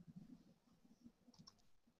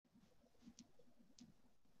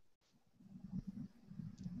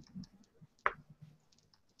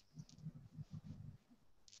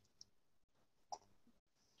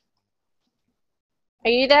 Are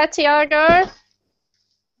you there, Tiago?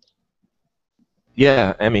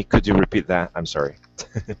 Yeah, Emmy, could you repeat that? I'm sorry.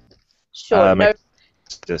 Sure, My no.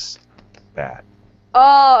 just bad.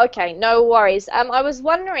 Oh, okay, no worries. I was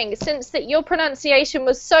wondering, since that your pronunciation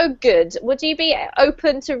was so good, would you be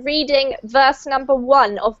open to reading verse number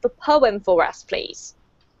 1 of the poem for us, please?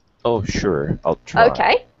 Oh, sure. I'll try.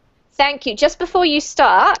 Okay, thank you. Just before you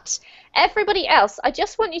start, everybody else, I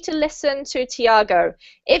just want you to listen to Tiago.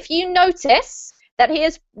 If you notice that he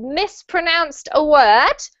has mispronounced a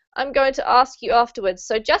word, I'm going to ask you afterwards.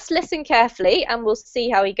 So just listen carefully and we'll see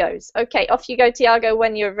how he goes. Okay, off you go, Tiago,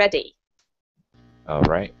 when you're ready. All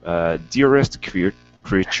right. Dearest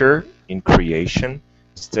creature in creation,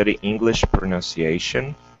 study English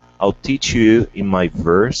pronunciation. I'll teach you in my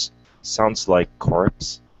verse. Sounds like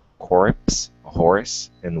corpse, horse,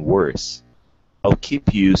 and worse. I'll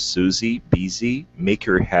keep you, Susie, busy. Make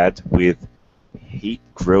your head with hate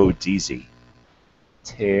grow dizzy.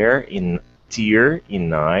 Tear in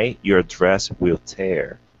eye, your dress will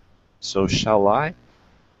tear. So shall I?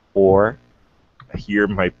 Or hear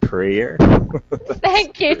my prayer?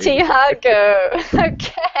 Thank you, Tiago.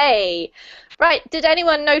 Okay. Right, did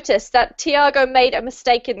anyone notice that Tiago made a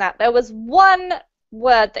mistake in that? There was one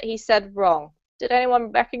word that he said wrong. Did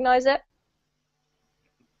anyone recognize it?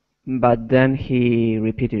 But then he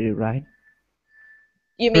repeated it, right?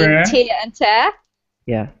 You mean Prayer? tear and tear?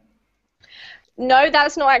 Yeah. No,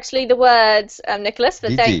 that's not actually the word, Nicholas,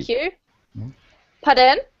 but thank Dizzy. you. No?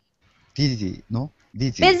 Pardon? Dizzy, no?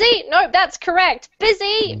 Dizzy. Busy? No, that's correct.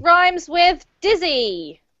 Busy rhymes with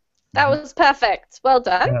dizzy. That was perfect. Well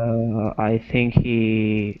done. I think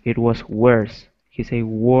it was worse. He said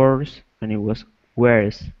worse, and it was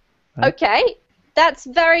worse. Right? Okay, that's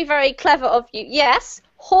very, very clever of you. Yes,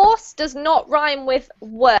 horse does not rhyme with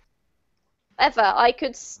word. However, I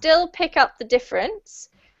could still pick up the difference.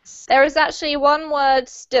 There is actually one word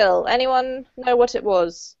still. Anyone know what it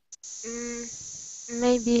was?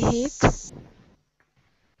 Maybe heat.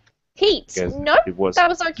 Heat. Because No, it was that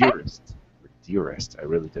was okay. dearest. I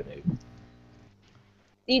really don't know.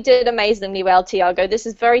 You did amazingly well, Tiago. This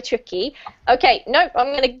is very tricky. Okay, nope, I'm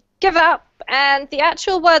going to give up. And the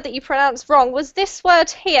actual word that you pronounced wrong was this word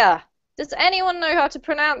here. Does anyone know how to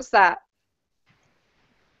pronounce that?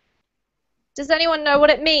 Does anyone know what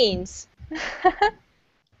it means?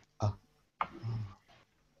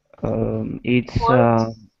 It's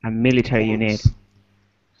a military unit. Something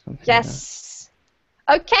like that. Yes.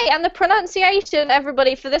 Okay, and the pronunciation,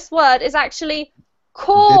 everybody, for this word is actually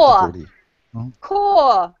core. Dead body. No?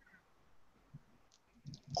 Core.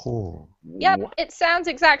 Core. Yep, it sounds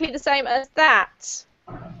exactly the same as that.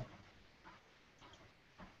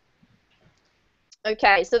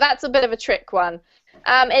 Okay, so that's a bit of a trick one.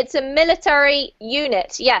 It's a military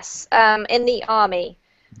unit, yes, in the army.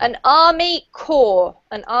 An army corps.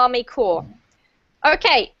 An army corps.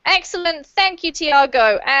 Okay, excellent. Thank you,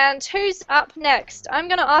 Tiago. And who's up next? I'm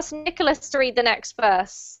going to ask Nicholas to read the next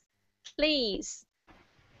verse. Please.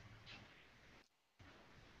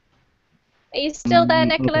 Are you still there,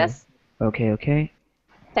 Nicholas? Okay.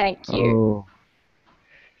 Thank you.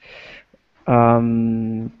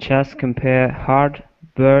 Just compare hard,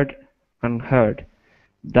 bird, and herd,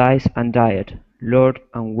 dice and diet, lord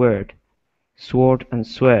and word, sword and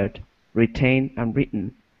sword, retained and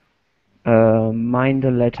written. Mind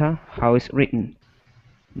the letter, how it's written.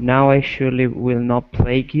 Now I surely will not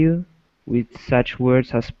plague you with such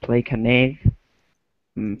words as plague and egg.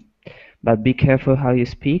 But be careful how you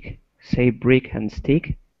speak. Say brick and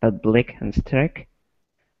stick, but blick and streck.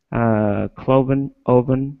 Cloven,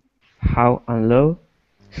 oven, how and low.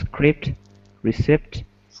 Script, receipt,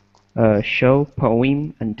 show,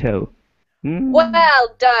 poem, and toe.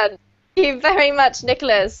 Well done. Thank you very much,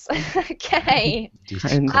 Nicholas. Okay.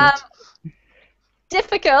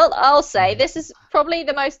 Difficult, I'll say. This is probably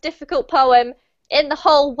the most difficult poem in the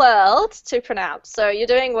whole world to pronounce, so you're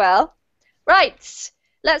doing well. Right,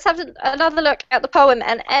 let's have another look at the poem,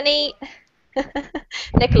 and any...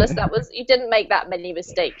 Nicholas, you didn't make that many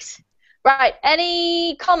mistakes. Right,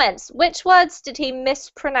 any comments? Which words did he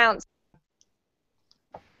mispronounce?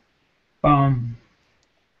 I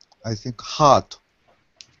think heart.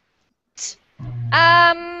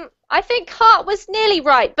 I think heart was nearly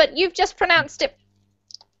right, but you've just pronounced it,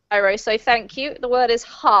 Iro, so thank you. The word is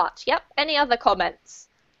heart. Yep. Any other comments?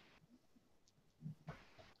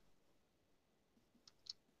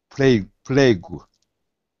 Plague.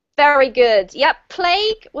 Very good. Yep.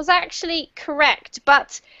 Plague was actually correct,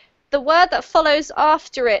 but the word that follows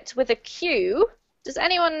after it with a Q, does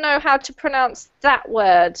anyone know how to pronounce that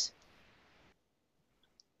word?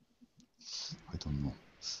 I don't know.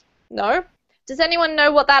 No? Does anyone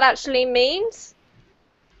know what that actually means?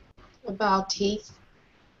 About teeth.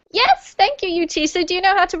 Yes, thank you, UT. So do you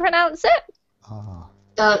know how to pronounce it? Ah.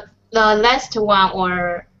 The last one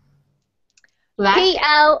or black?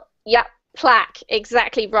 PL, yeah, plaque,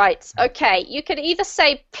 exactly right. Okay, you can either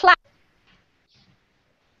say plaque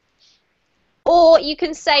or you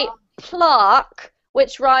can say plaque,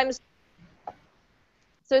 which rhymes.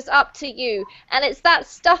 So it's up to you. And it's that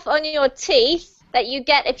stuff on your teeth that you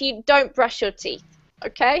get if you don't brush your teeth.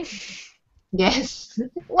 Okay? Yes.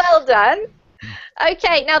 Well done.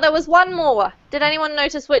 Okay, now there was one more. Did anyone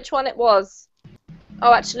notice which one it was?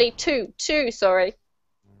 Oh, actually, two, sorry.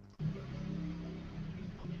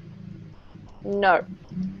 No.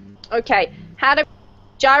 Okay, how do...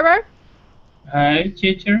 Gyro? Hi,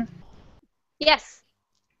 teacher. Yes.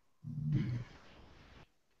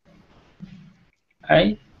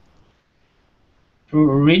 Hi.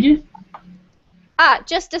 Read it? Ah,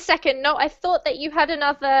 just a second. No, I thought that you had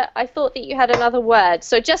another word.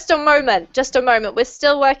 So just a moment. We're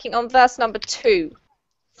still working on verse number 2.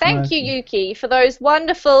 Thank you, Yuki, for those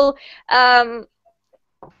wonderful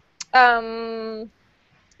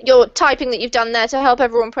your typing that you've done there to help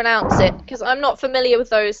everyone pronounce it, because I'm not familiar with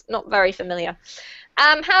those, not very familiar.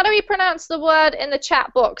 How do we pronounce the word in the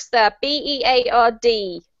chat box there?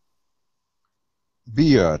 B-E-A-R-D.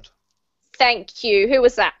 Beard. Thank you. Who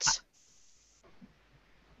was that?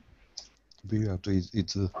 Beard is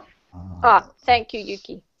Thank you,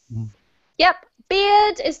 Yuki. Yep,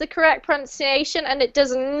 beard is the correct pronunciation, and it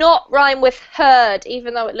does not rhyme with herd,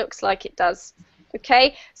 even though it looks like it does.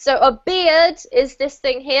 Okay, so a beard is this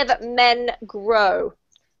thing here that men grow,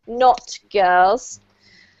 not girls.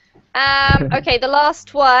 Okay, the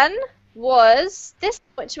last one was this,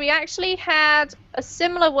 which we actually had a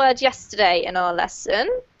similar word yesterday in our lesson.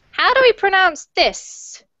 How do we pronounce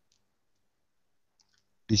this?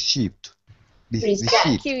 Receipt.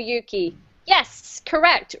 Thank you, Yuki. Yes,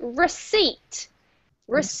 correct. Receipt.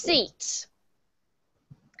 Receipt.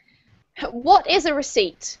 What is a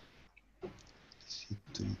receipt?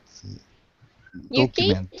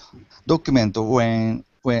 Yuki? Document when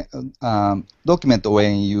you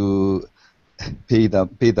pay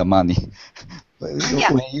the money.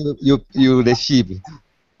 Yeah. When you receive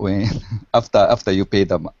after you paid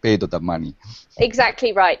the money.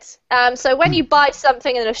 Exactly right. So when you buy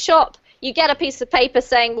something in a shop, you get a piece of paper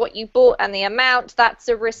saying what you bought and the amount. That's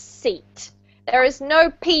a receipt. There is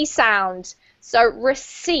no P sound, so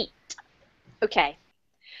receipt. Okay.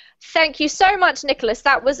 Thank you so much, Nicholas.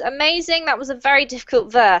 That was amazing. That was a very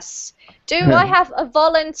difficult verse. Do I have a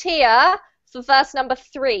volunteer for verse number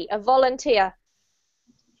 3? A volunteer.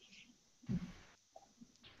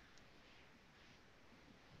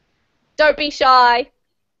 Don't be shy.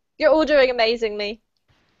 You're all doing amazingly.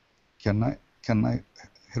 Can I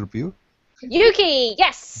help you? Yuki,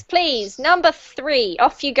 yes, please. Number 3.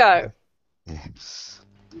 Off you go.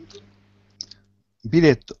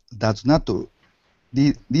 Billet does not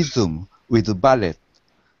rhythm with ballet.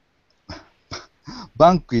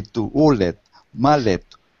 Banquet, wallet, mallet,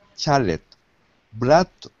 chalet. Blood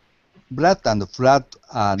and flat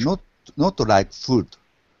are not like food.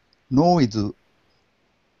 Nor is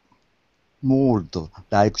mold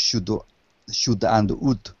like should and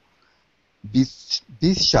would.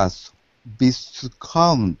 Vicious,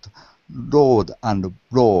 viscount, road and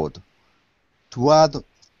broad. Toward,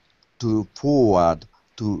 to forward,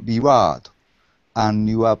 to reward. And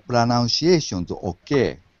your pronunciation's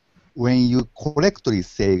okay. When you correctly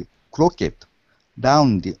say croquet,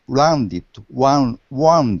 rounded, wounded,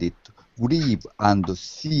 grieve and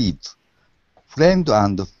sieve, friend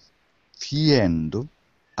and fiend,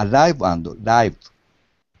 alive and live.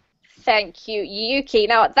 Thank you, Yuki.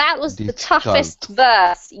 Now, that was the toughest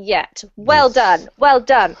verse yet. Well done. Well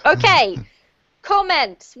done. Okay.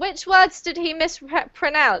 Comments. Which words did he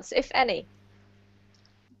mispronounce, if any?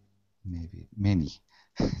 Maybe many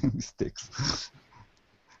mistakes.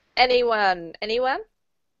 Anyone? Anyone?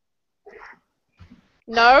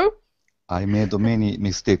 No? I made many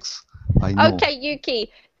mistakes. I know. Okay,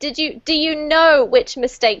 Yuki. Do you know which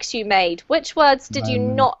mistakes you made? Which words did you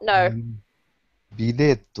not know?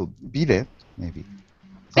 Billet, maybe.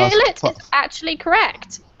 Billet is actually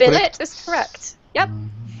correct. Billet is correct. Yep.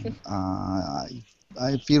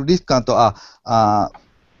 I feel discount.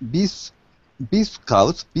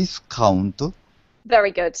 Viscount.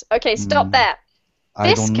 Very good. Okay, stop there.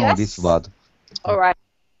 I don't know this word. All right.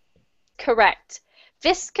 Correct.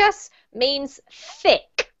 Viscous means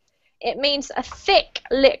thick. It means a thick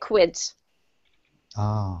liquid.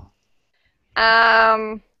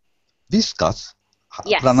 Viscous.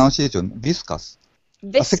 Yes. Pronunciation. Viscous.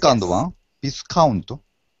 Viscous. Second one. Viscount.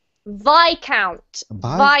 Viscount.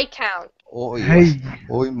 Viscount. Oh, Hey.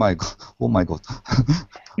 oh my god. Oh my god.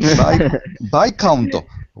 Viscount.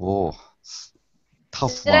 Oh,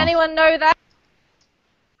 tough Did one. anyone know that?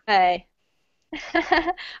 Okay.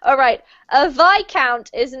 All right. A viscount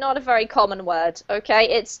is not a very common word. Okay,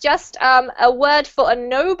 it's just a word for a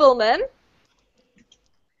nobleman,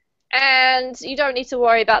 and you don't need to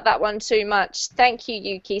worry about that one too much. Thank you,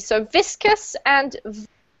 Yuki. So viscous and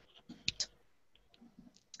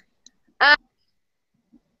I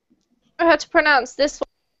don't know how to pronounce this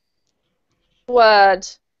word.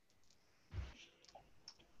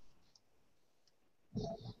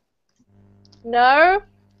 No?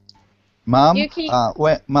 Mom, Yuki?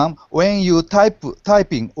 when you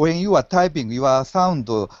when you are typing, your sound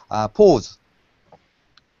pause.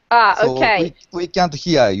 Ah, So okay. we can't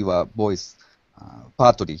hear your voice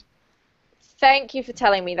partly. Thank you for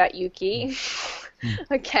telling me that, Yuki.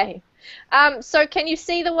 Okay. So can you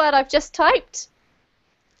see the word I've just typed?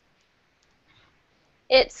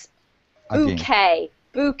 It's Again. bouquet.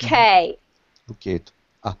 Bouquet. Bouquet.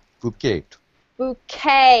 Bouquet.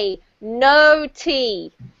 Bouquet. No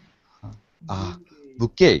T.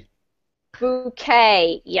 Bouquet.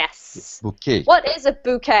 Bouquet. Yes. Bouquet. What is a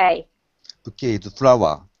bouquet? Bouquet is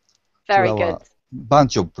flower. Very Flower. good.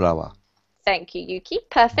 Bunch of flower. Thank you, Yuki.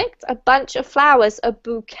 Perfect. A bunch of flowers. A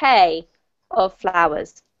bouquet of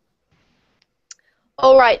flowers.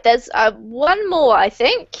 All right. There's one more, I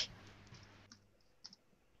think.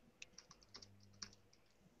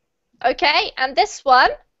 Okay, and this one.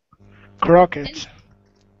 Croquet.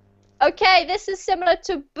 Okay, this is similar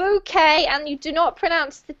to bouquet, and you do not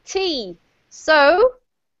pronounce the T. So,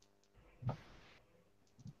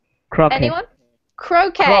 Croquet. anyone?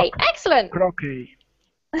 Croquet. Excellent. Croquet.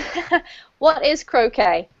 What is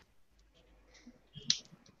croquet?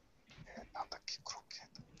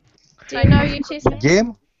 Do you know, Yuchi?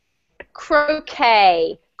 Game?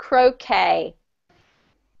 Croquet. Croquet.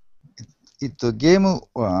 It's a game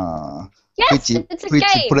Yes, it's a which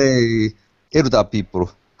game. play elder people.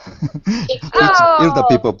 Oh. Elder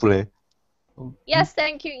people play. Yes,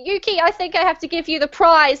 thank you. Yuki, I think I have to give you the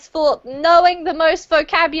prize for knowing the most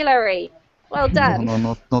vocabulary. Well done.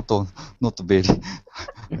 No, not very.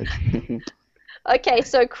 Okay,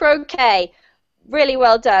 so croquet. Really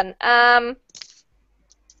well done.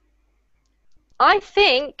 I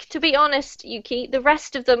think, to be honest, Yuki, the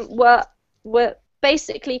rest of them were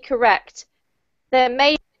basically correct. There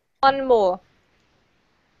may be one more.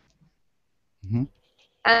 Mm-hmm.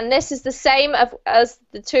 And this is the same as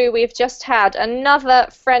the two we've just had. Another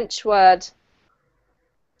French word.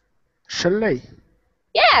 Chalet.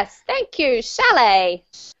 Yes, thank you, chalet.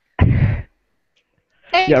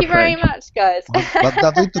 Thank You're you very French. much, guys. What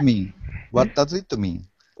does it mean? What does it mean?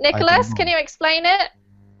 Nicholas, know. can you explain it?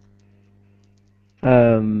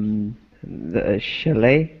 The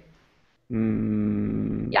chalet.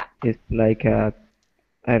 Yeah. It's like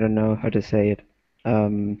I don't know how to say it.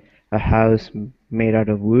 A house made out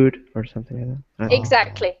of wood or something like that. I don't know.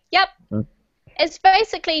 Exactly. Yep. Oh. It's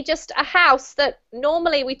basically just a house that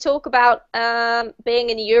normally we talk about being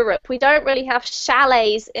in Europe. We don't really have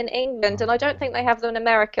chalets in England, and I don't think they have them in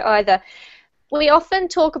America either. We often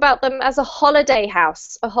talk about them as a holiday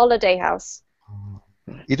house. A holiday house.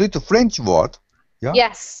 Is it a French word? Yeah.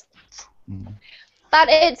 Yes. But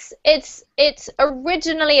it's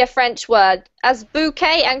originally a French word, as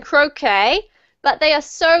bouquet and croquet, but they are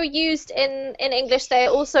so used in English, they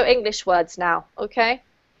are also English words now, okay?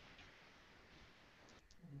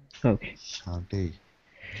 Okay. Chalet.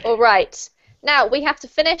 All right. Now, we have to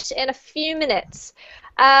finish in a few minutes.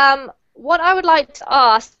 What I would like to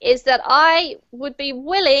ask is that I would be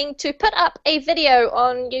willing to put up a video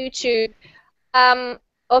on YouTube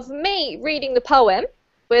of me reading the poem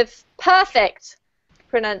with perfect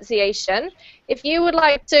pronunciation. If you would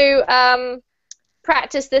like to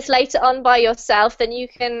practice this later on by yourself, then you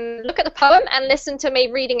can look at the poem and listen to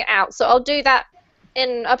me reading it out. So I'll do that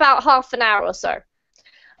in about half an hour or so.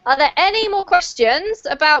 Are there any more questions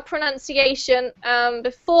about pronunciation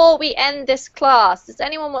before we end this class? Does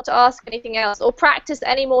anyone want to ask anything else or practice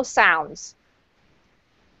any more sounds?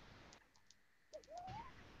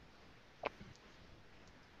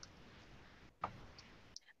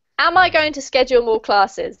 Am I going to schedule more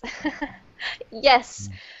classes? Yes.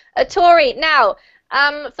 Tori, now,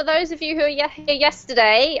 for those of you who were here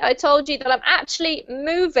yesterday, I told you that I'm actually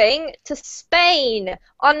moving to Spain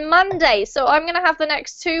on Monday, so I'm going to have the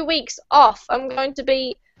next 2 weeks off. I'm going to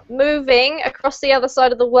be moving across the other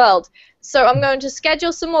side of the world, so I'm going to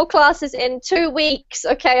schedule some more classes in 2 weeks.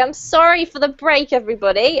 Okay, I'm sorry for the break,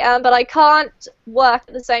 everybody, but I can't work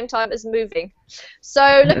at the same time as moving.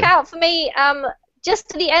 So look out for me just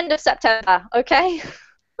to the end of September, okay?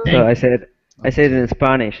 So I said it in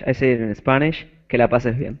Spanish. I say it in Spanish. Que la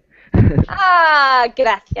pases bien. Ah,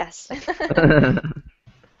 gracias.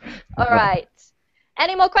 All right.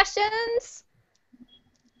 Any more questions?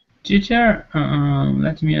 Teacher,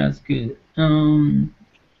 let me ask you.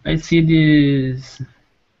 I see this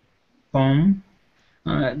poem.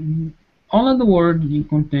 All of the words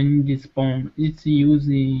contained in this poem, it's used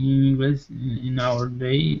in English in our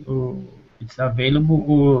day, or it's available,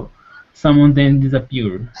 or someone then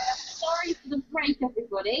disappeared. Sorry for the break,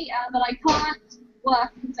 everybody, but I can't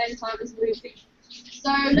work at the same time as moving.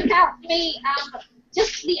 So look out for me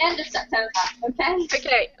just the end of September, okay?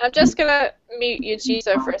 Okay, I'm just gonna mute you,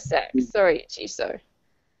 Chiso, for a sec. Sorry, Chiso.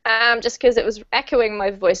 Just because it was echoing my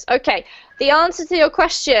voice. Okay, the answer to your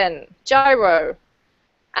question, Gyro,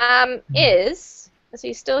 is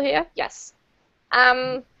he still here? Yes.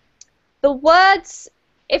 The words,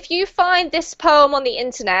 if you find this poem on the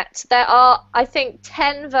internet, there are, I think,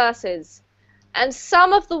 10 verses. And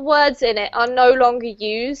some of the words in it are no longer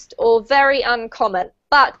used or very uncommon.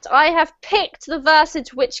 But I have picked the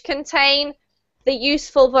verses which contain the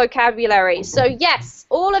useful vocabulary. So yes,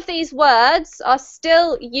 all of these words are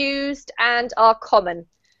still used and are common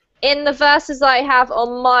in the verses I have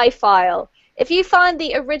on my file. If you find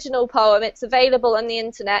the original poem, it's available on the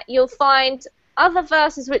internet, you'll find other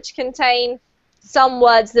verses which contain some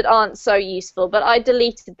words that aren't so useful, but I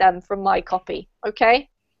deleted them from my copy, okay?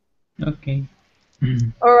 Okay.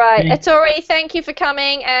 All right, Thank- Ettore, thank you for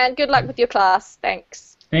coming, and good luck with your class.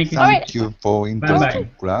 Thanks. Thank you. Thank you for interesting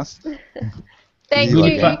Bye-bye. class. Thank See you,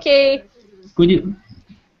 you again. Yuki. Could you?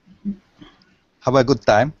 Have a good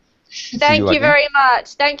time. Thank you again. very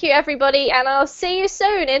much. Thank you, everybody, and I'll see you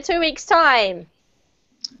soon in 2 weeks' time.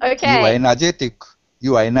 You are Okay. energetic.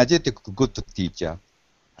 You are energetic, good teacher.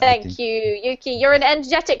 Thank you, Yuki. You're an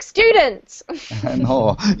energetic student.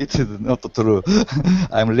 No, it is not true.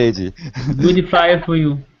 I'm lazy. Good fire for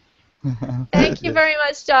you. Thank you very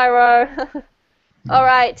much, Gyro. All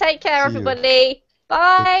right. Take care, See you. everybody.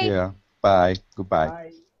 Bye. Take care. Bye.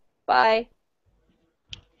 Goodbye. Bye.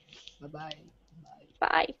 Bye bye.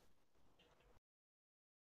 Bye.